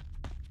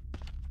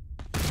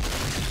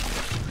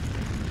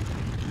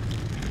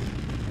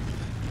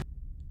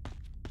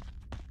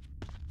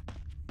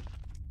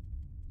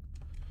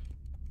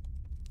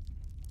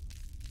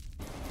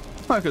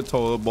 Like a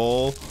toilet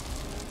bowl.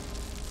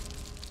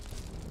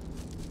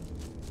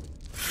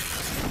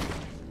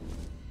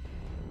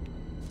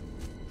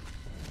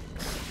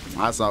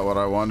 That's not what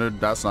I wanted.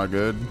 That's not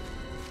good.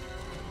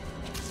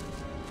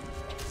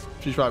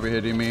 She's probably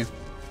hitting me.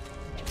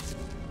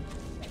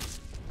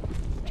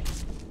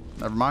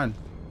 Never mind.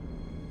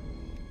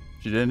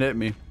 She didn't hit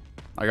me.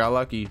 I got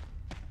lucky.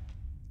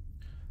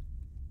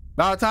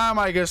 About time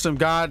I get some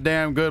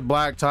goddamn good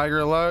Black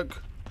Tiger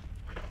luck.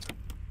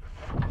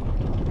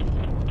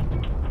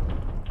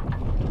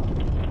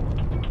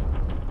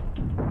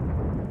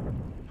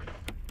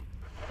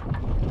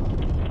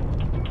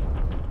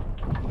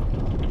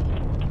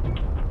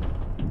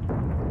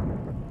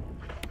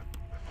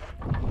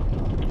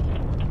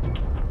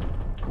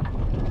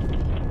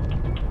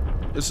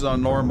 This is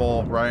on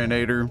normal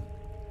Ryanator.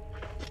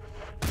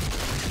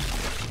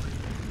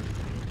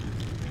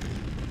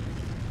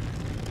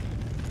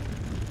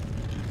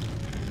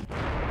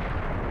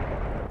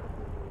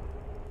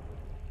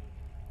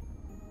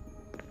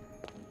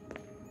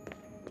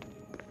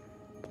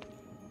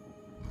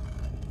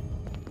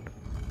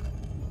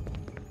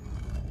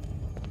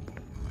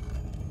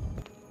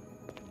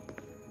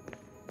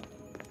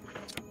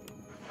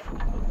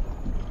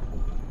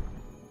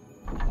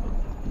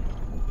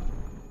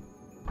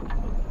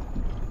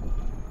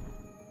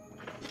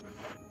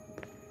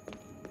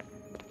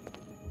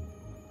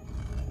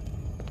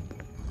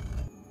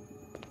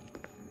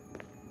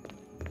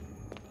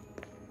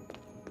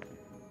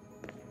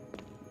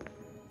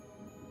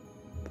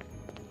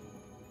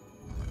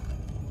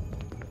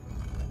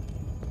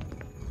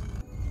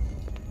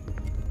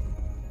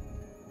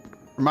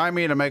 Remind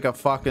me to make a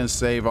fucking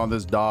save on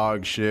this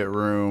dog shit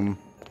room.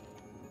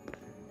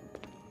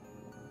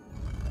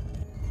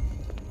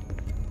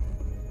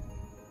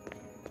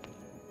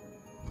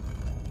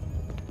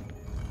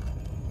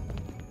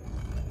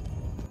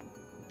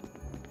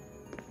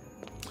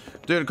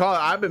 Dude, call it.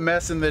 I've been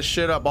messing this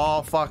shit up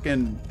all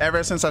fucking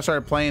ever since I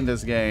started playing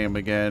this game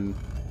again.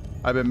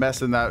 I've been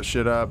messing that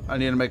shit up. I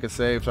need to make a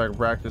save so I can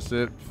practice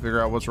it,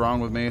 figure out what's wrong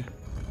with me.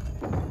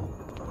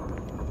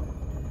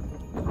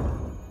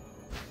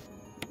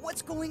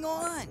 What's going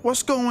on?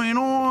 What's going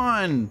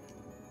on?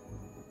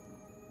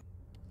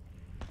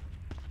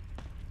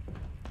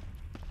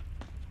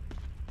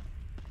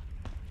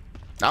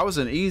 That was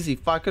an easy.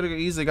 I could have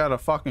easily got a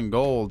fucking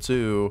goal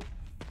too,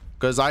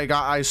 because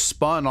I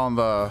spun on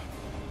the.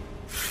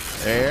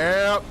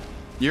 Yep,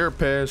 you're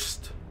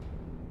pissed.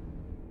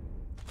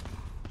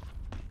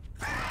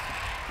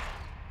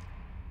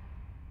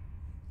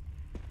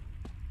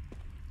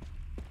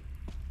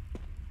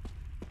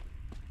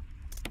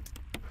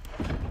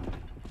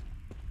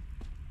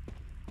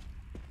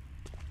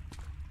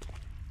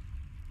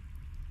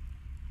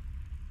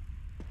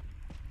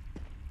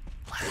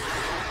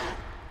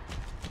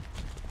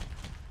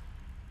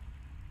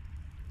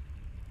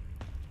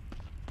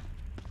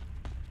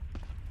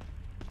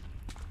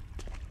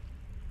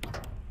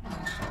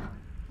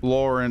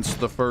 Lawrence,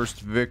 the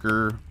first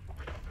vicar.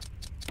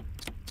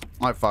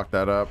 I fucked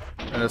that up.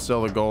 And it's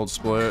still a gold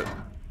split.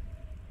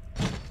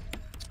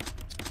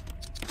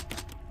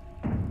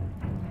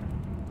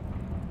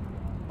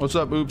 What's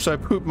up? Oops, I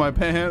pooped my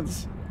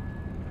pants.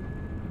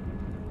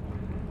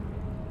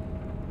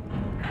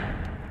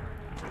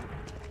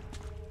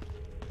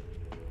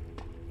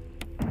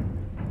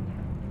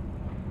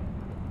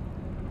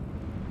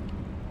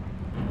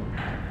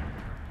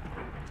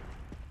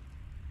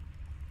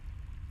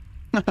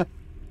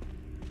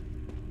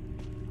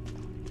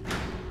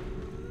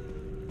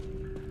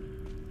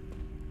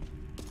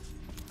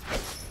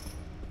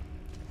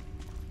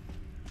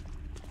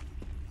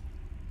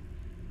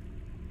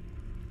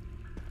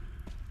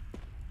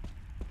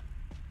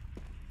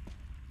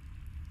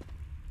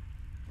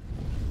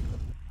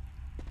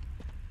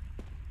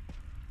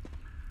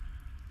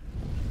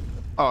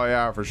 Oh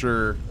yeah, for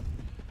sure.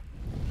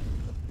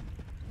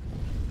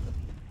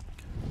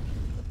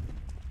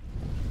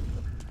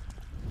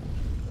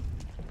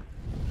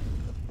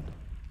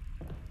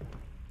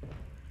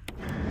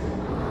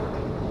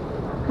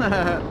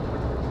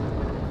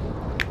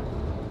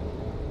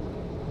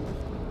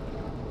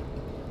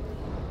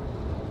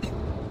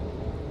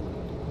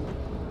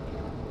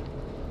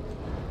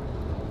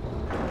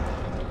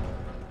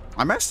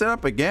 I messed it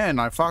up again.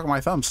 I fucked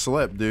my thumb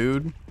slipped,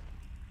 dude.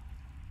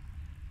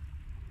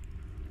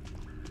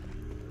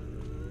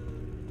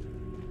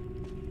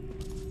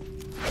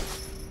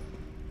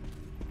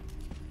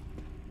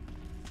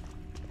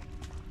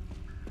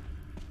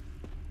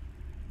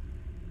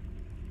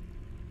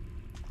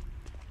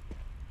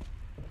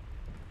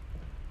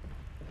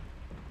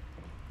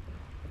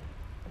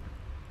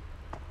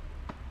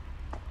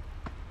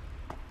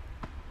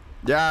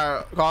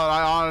 Yeah,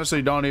 I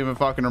honestly don't even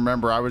fucking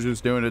remember. I was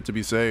just doing it to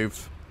be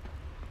safe.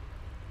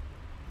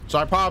 So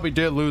I probably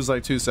did lose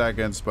like 2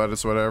 seconds, but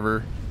it's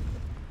whatever.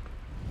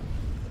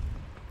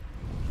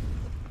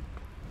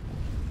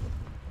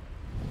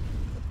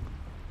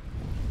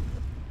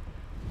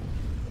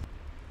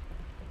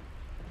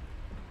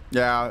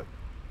 Yeah,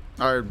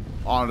 I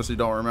honestly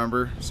don't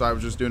remember. So I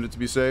was just doing it to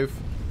be safe.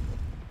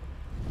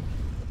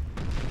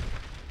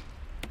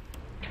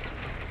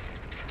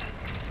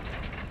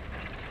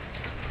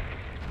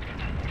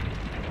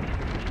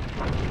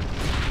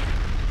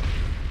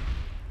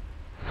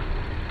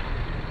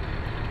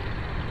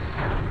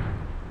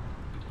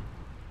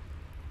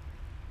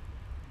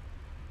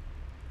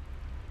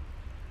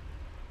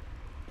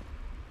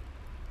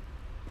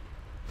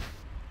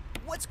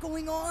 What's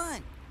going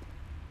on?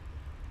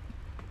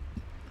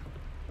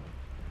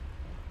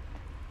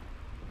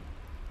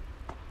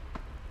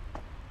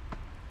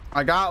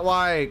 I got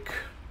like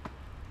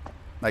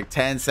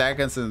 10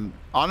 seconds and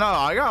oh no,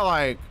 I got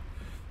like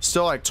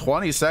still like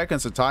 20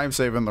 seconds of time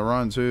saving the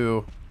run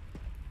too.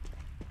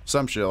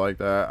 Some shit like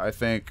that, I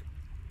think.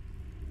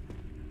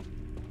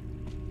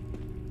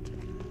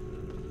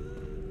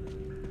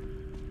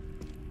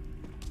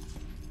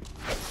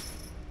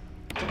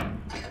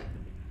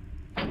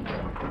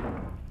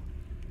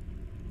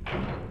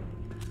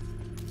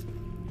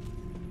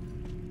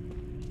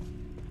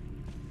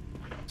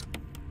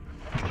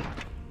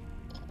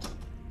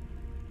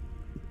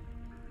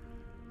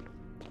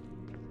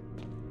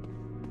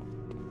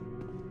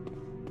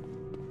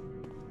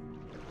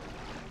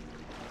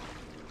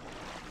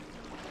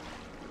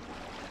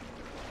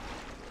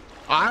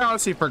 I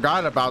honestly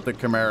forgot about the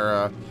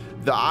Chimera.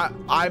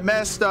 I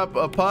messed up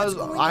a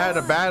puzzle. I had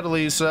a bad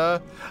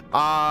Lisa.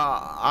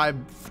 I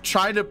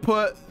tried to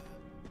put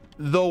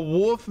the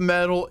wolf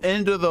medal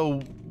into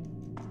the.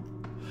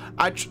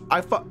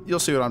 You'll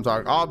see what I'm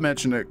talking. I'll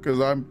mention it because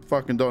I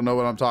fucking don't know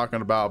what I'm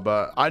talking about.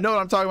 But I know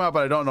what I'm talking about,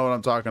 but I don't know what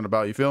I'm talking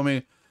about. You feel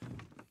me?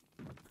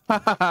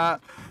 And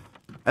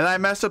I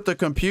messed up the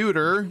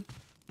computer.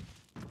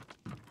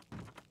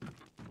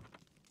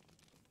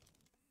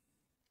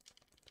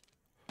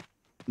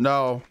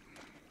 No.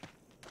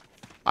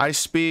 I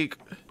speak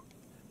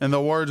in the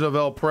words of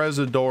El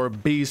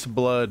Presidor, beast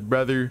blood,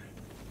 brother.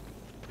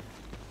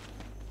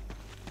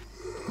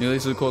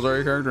 Lisa's a cool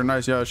story character.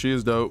 Nice. Yeah, she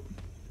is dope.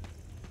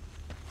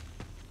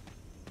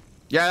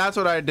 Yeah, that's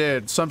what I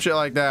did. Some shit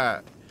like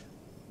that.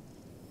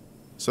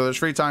 So there's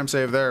free time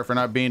save there for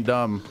not being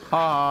dumb.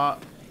 Ha.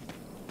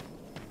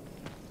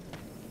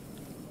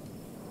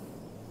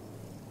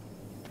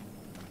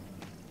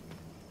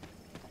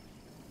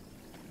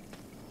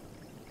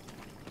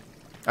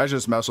 That's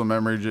just muscle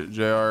memory,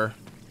 JR.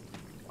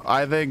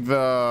 I think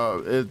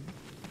if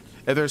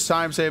there's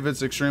time save,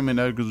 it's extremely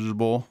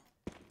negligible.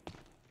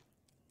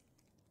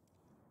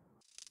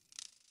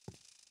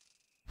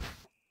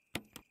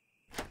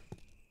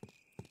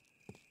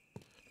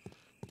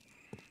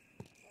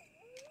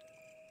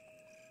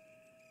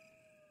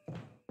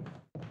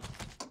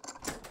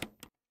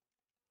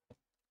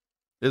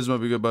 This might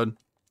be good, bud.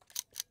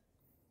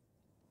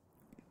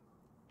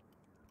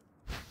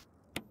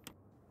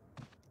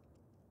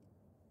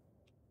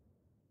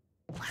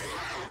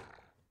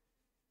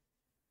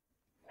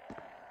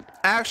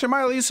 Actually,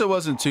 my Lisa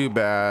wasn't too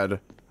bad.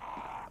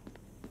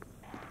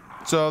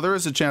 So there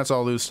is a chance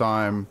I'll lose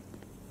time.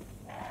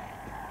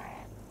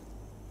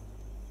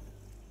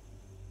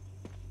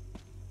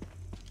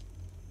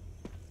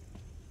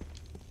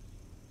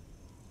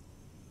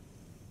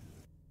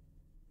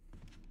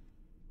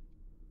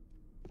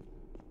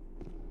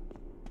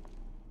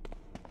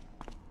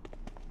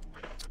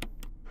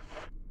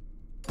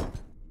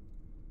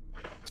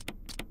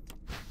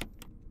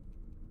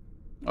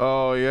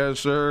 Oh,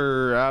 yes,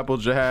 sir. Apple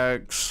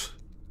Jacks.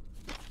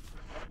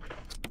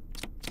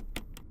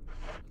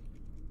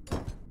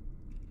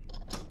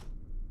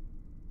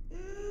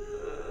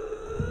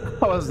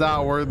 Oh, it's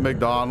not worth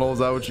McDonald's.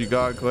 Is that what you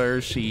got,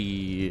 Claire?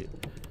 Shit.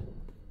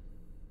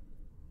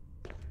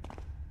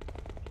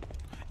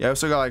 Yeah, I've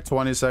still got like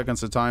 20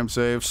 seconds of time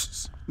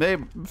saves.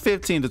 Maybe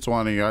 15 to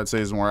 20, I'd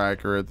say, is more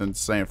accurate than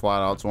saying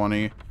flat out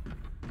 20.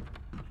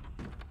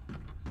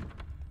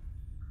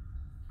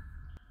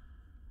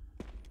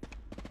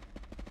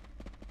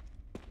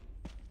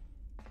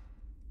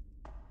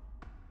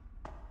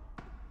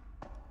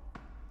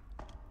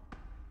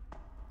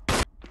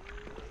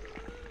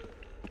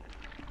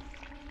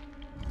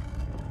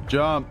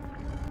 Jump.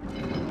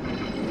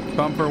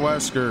 Come for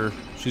Wesker.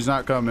 She's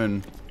not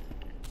coming.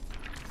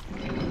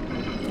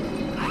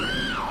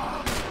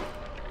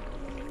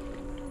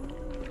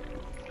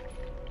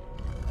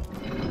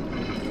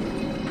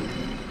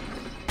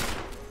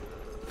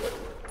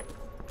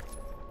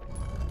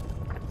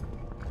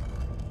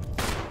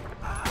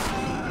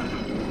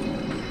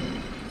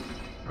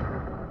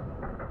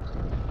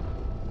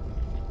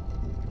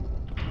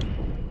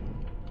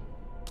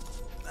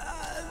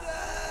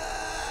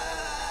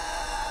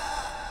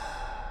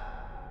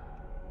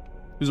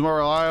 Who's more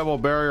reliable,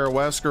 Barry or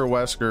Wesker?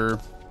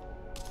 Wesker.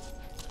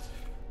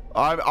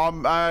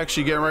 I'm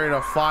actually getting ready to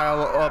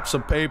file up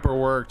some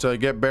paperwork to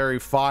get Barry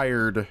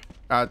fired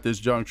at this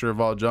juncture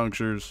of all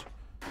junctures.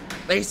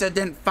 Lisa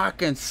didn't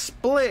fucking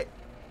split.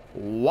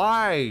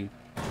 Why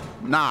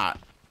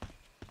not?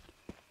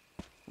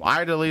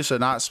 Why did Lisa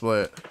not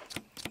split?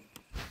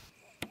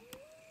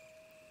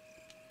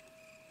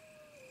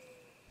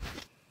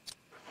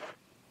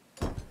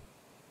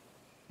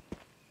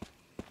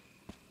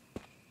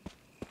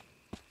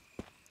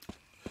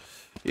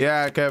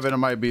 Yeah, Kevin, it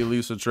might be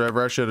Lisa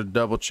Trevor. I should have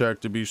double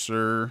checked to be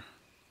sure.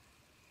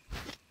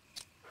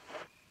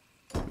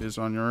 Is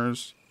on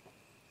yours?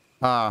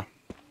 Ah.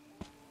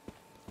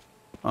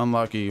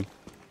 Unlucky.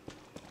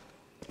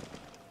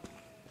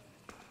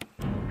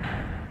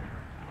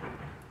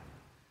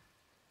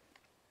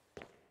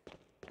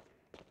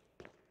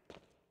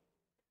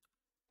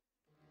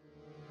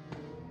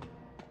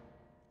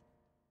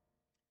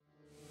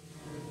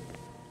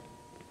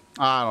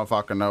 I don't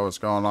fucking know what's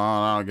going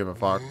on. I don't give a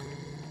fuck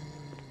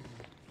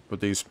with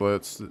these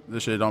splits.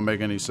 This shit don't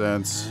make any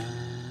sense.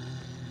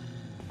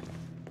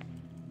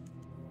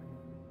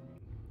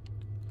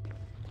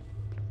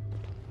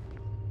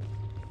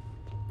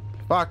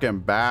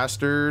 Fucking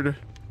bastard.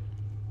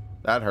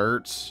 That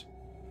hurts.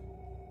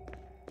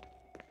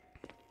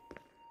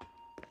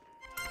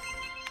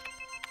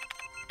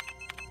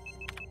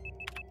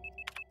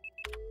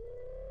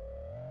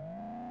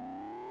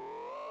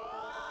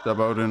 What's up,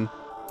 Odin?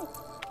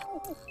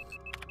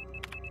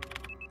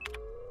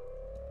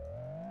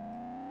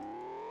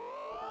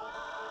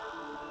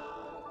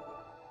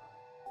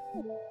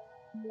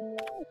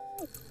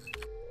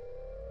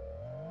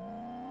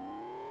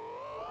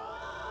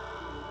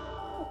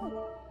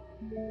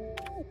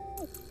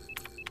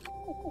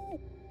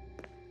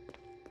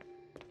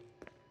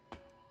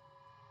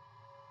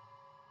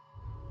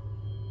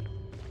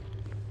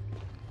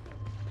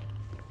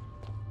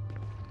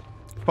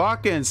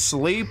 Fucking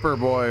sleeper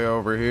boy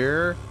over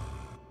here.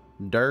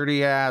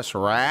 Dirty ass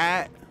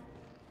rat.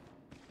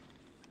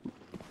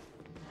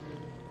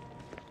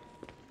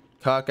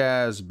 Cuck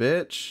ass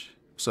bitch.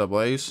 What's up,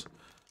 Lace?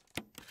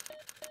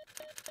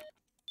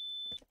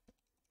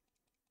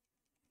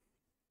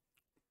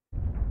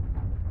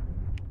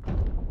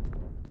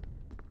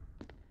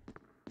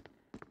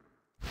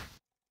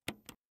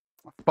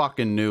 I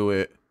fucking knew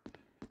it.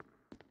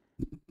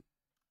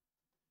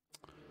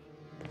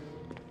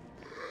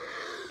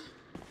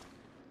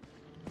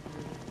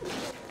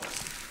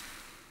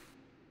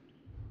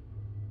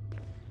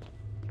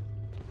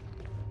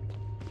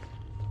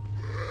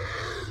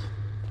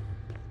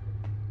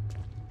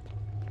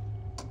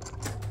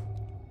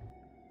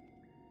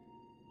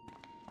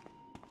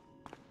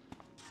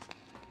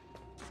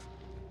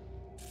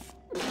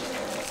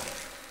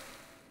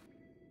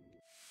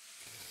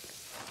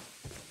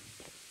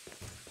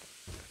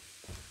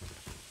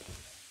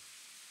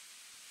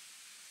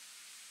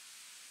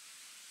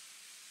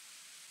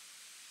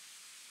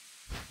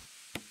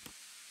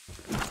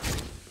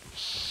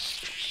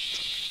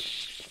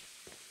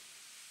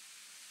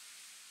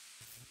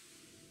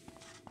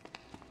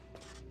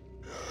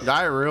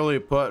 I really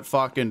put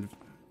fucking...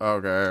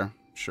 Okay,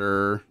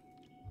 sure.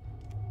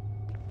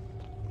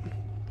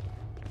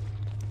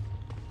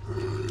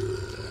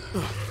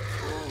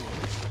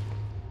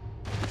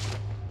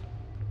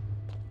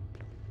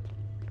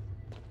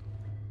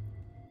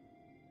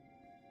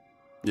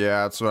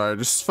 Yeah, that's what I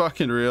just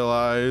fucking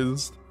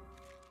realized.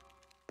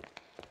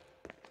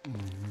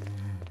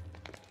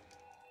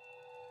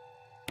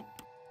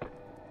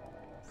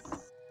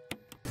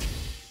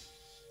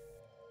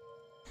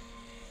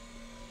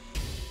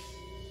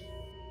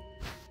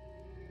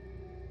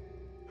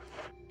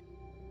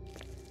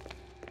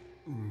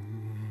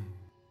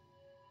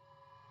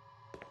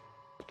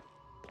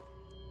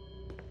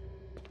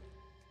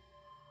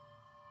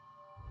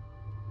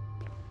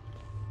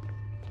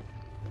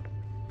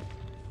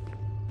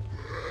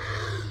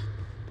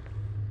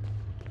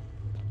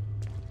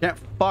 Can't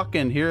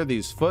fucking hear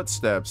these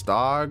footsteps,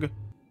 dog.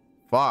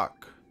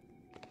 Fuck.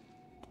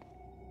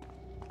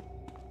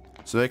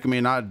 So they can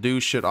me not do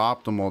shit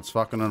optimal. It's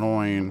fucking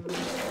annoying.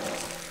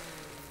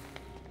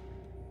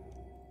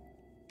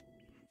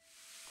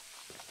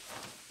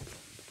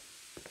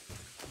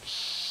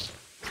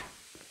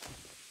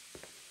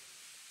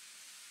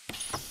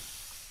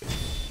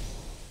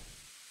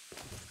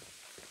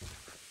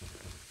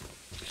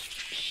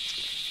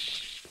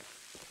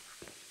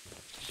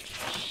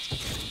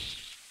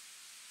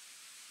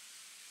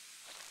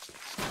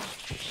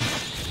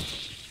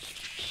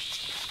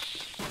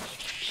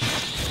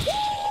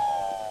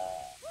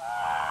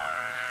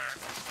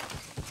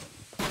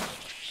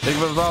 Thank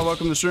you for the follow.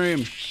 Welcome to the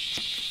stream.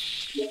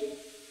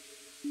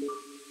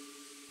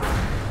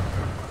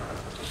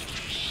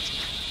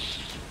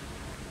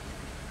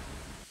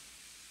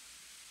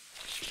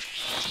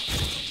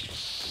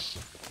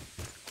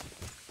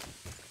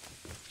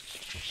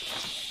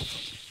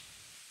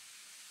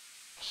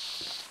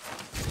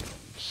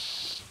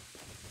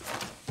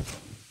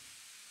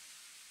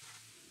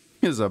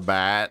 Is a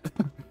bat.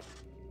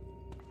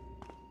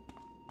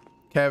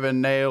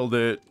 Kevin nailed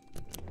it.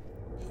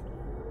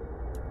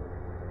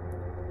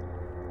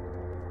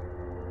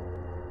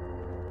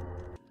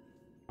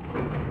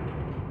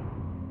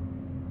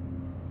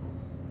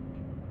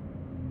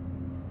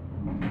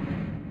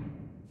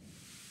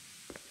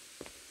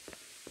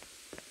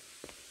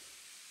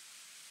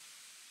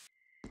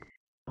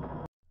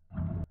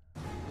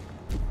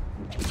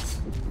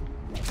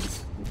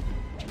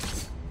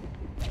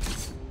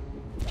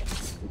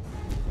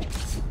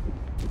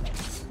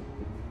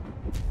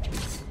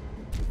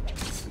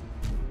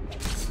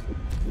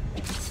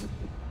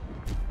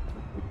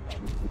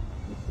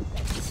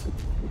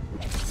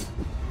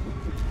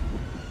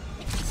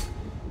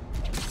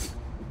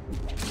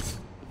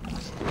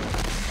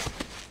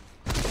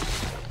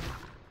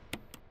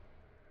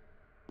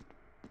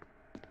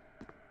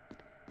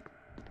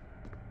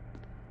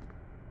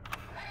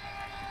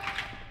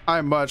 I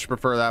much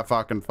prefer that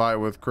fucking fight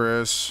with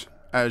Chris,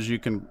 as you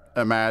can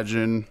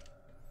imagine.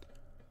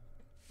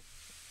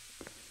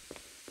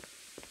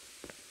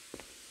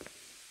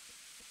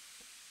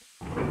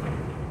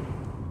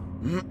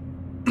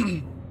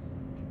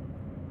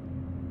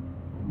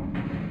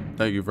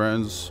 Thank you,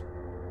 friends.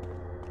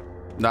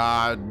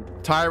 Nah,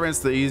 Tyrant's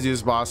the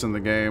easiest boss in the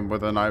game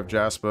with a knife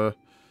Jasper.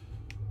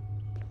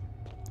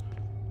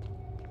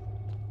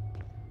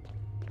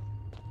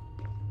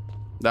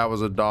 That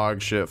was a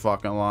dog shit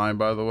fucking line,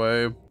 by the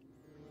way.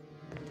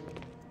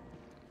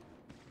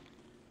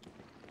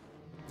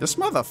 This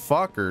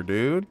motherfucker,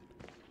 dude.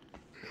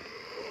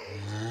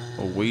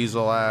 A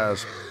weasel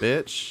ass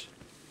bitch.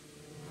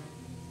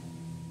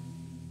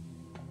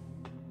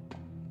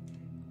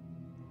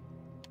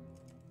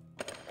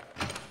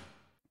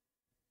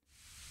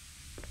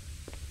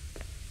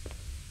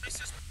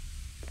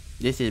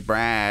 This is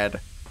Brad.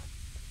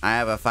 I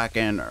have a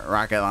fucking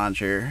rocket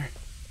launcher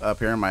up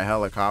here in my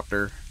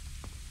helicopter.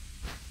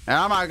 And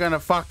I'm not gonna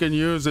fucking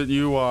use it,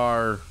 you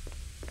are.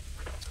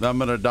 I'm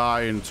gonna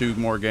die in 2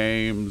 more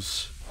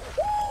games.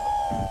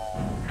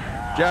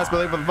 Jasper,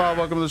 thank you for the follow.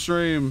 Welcome to the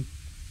stream.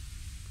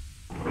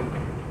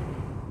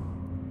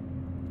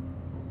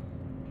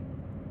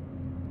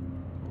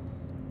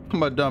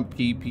 I'm a dumb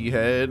PP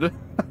head.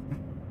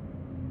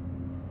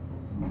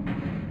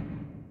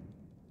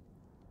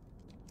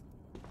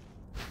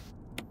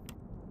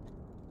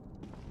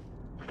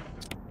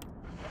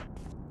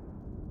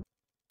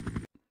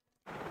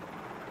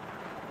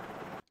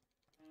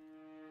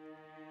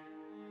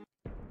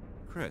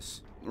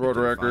 Chris. World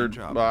record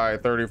by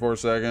 34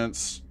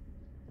 seconds.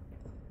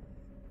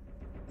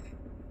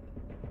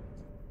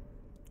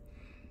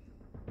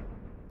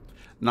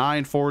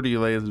 $9:40,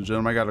 ladies and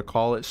gentlemen. I gotta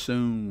call it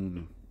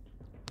soon.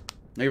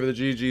 Thank you for the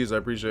GGs. I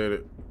appreciate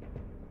it.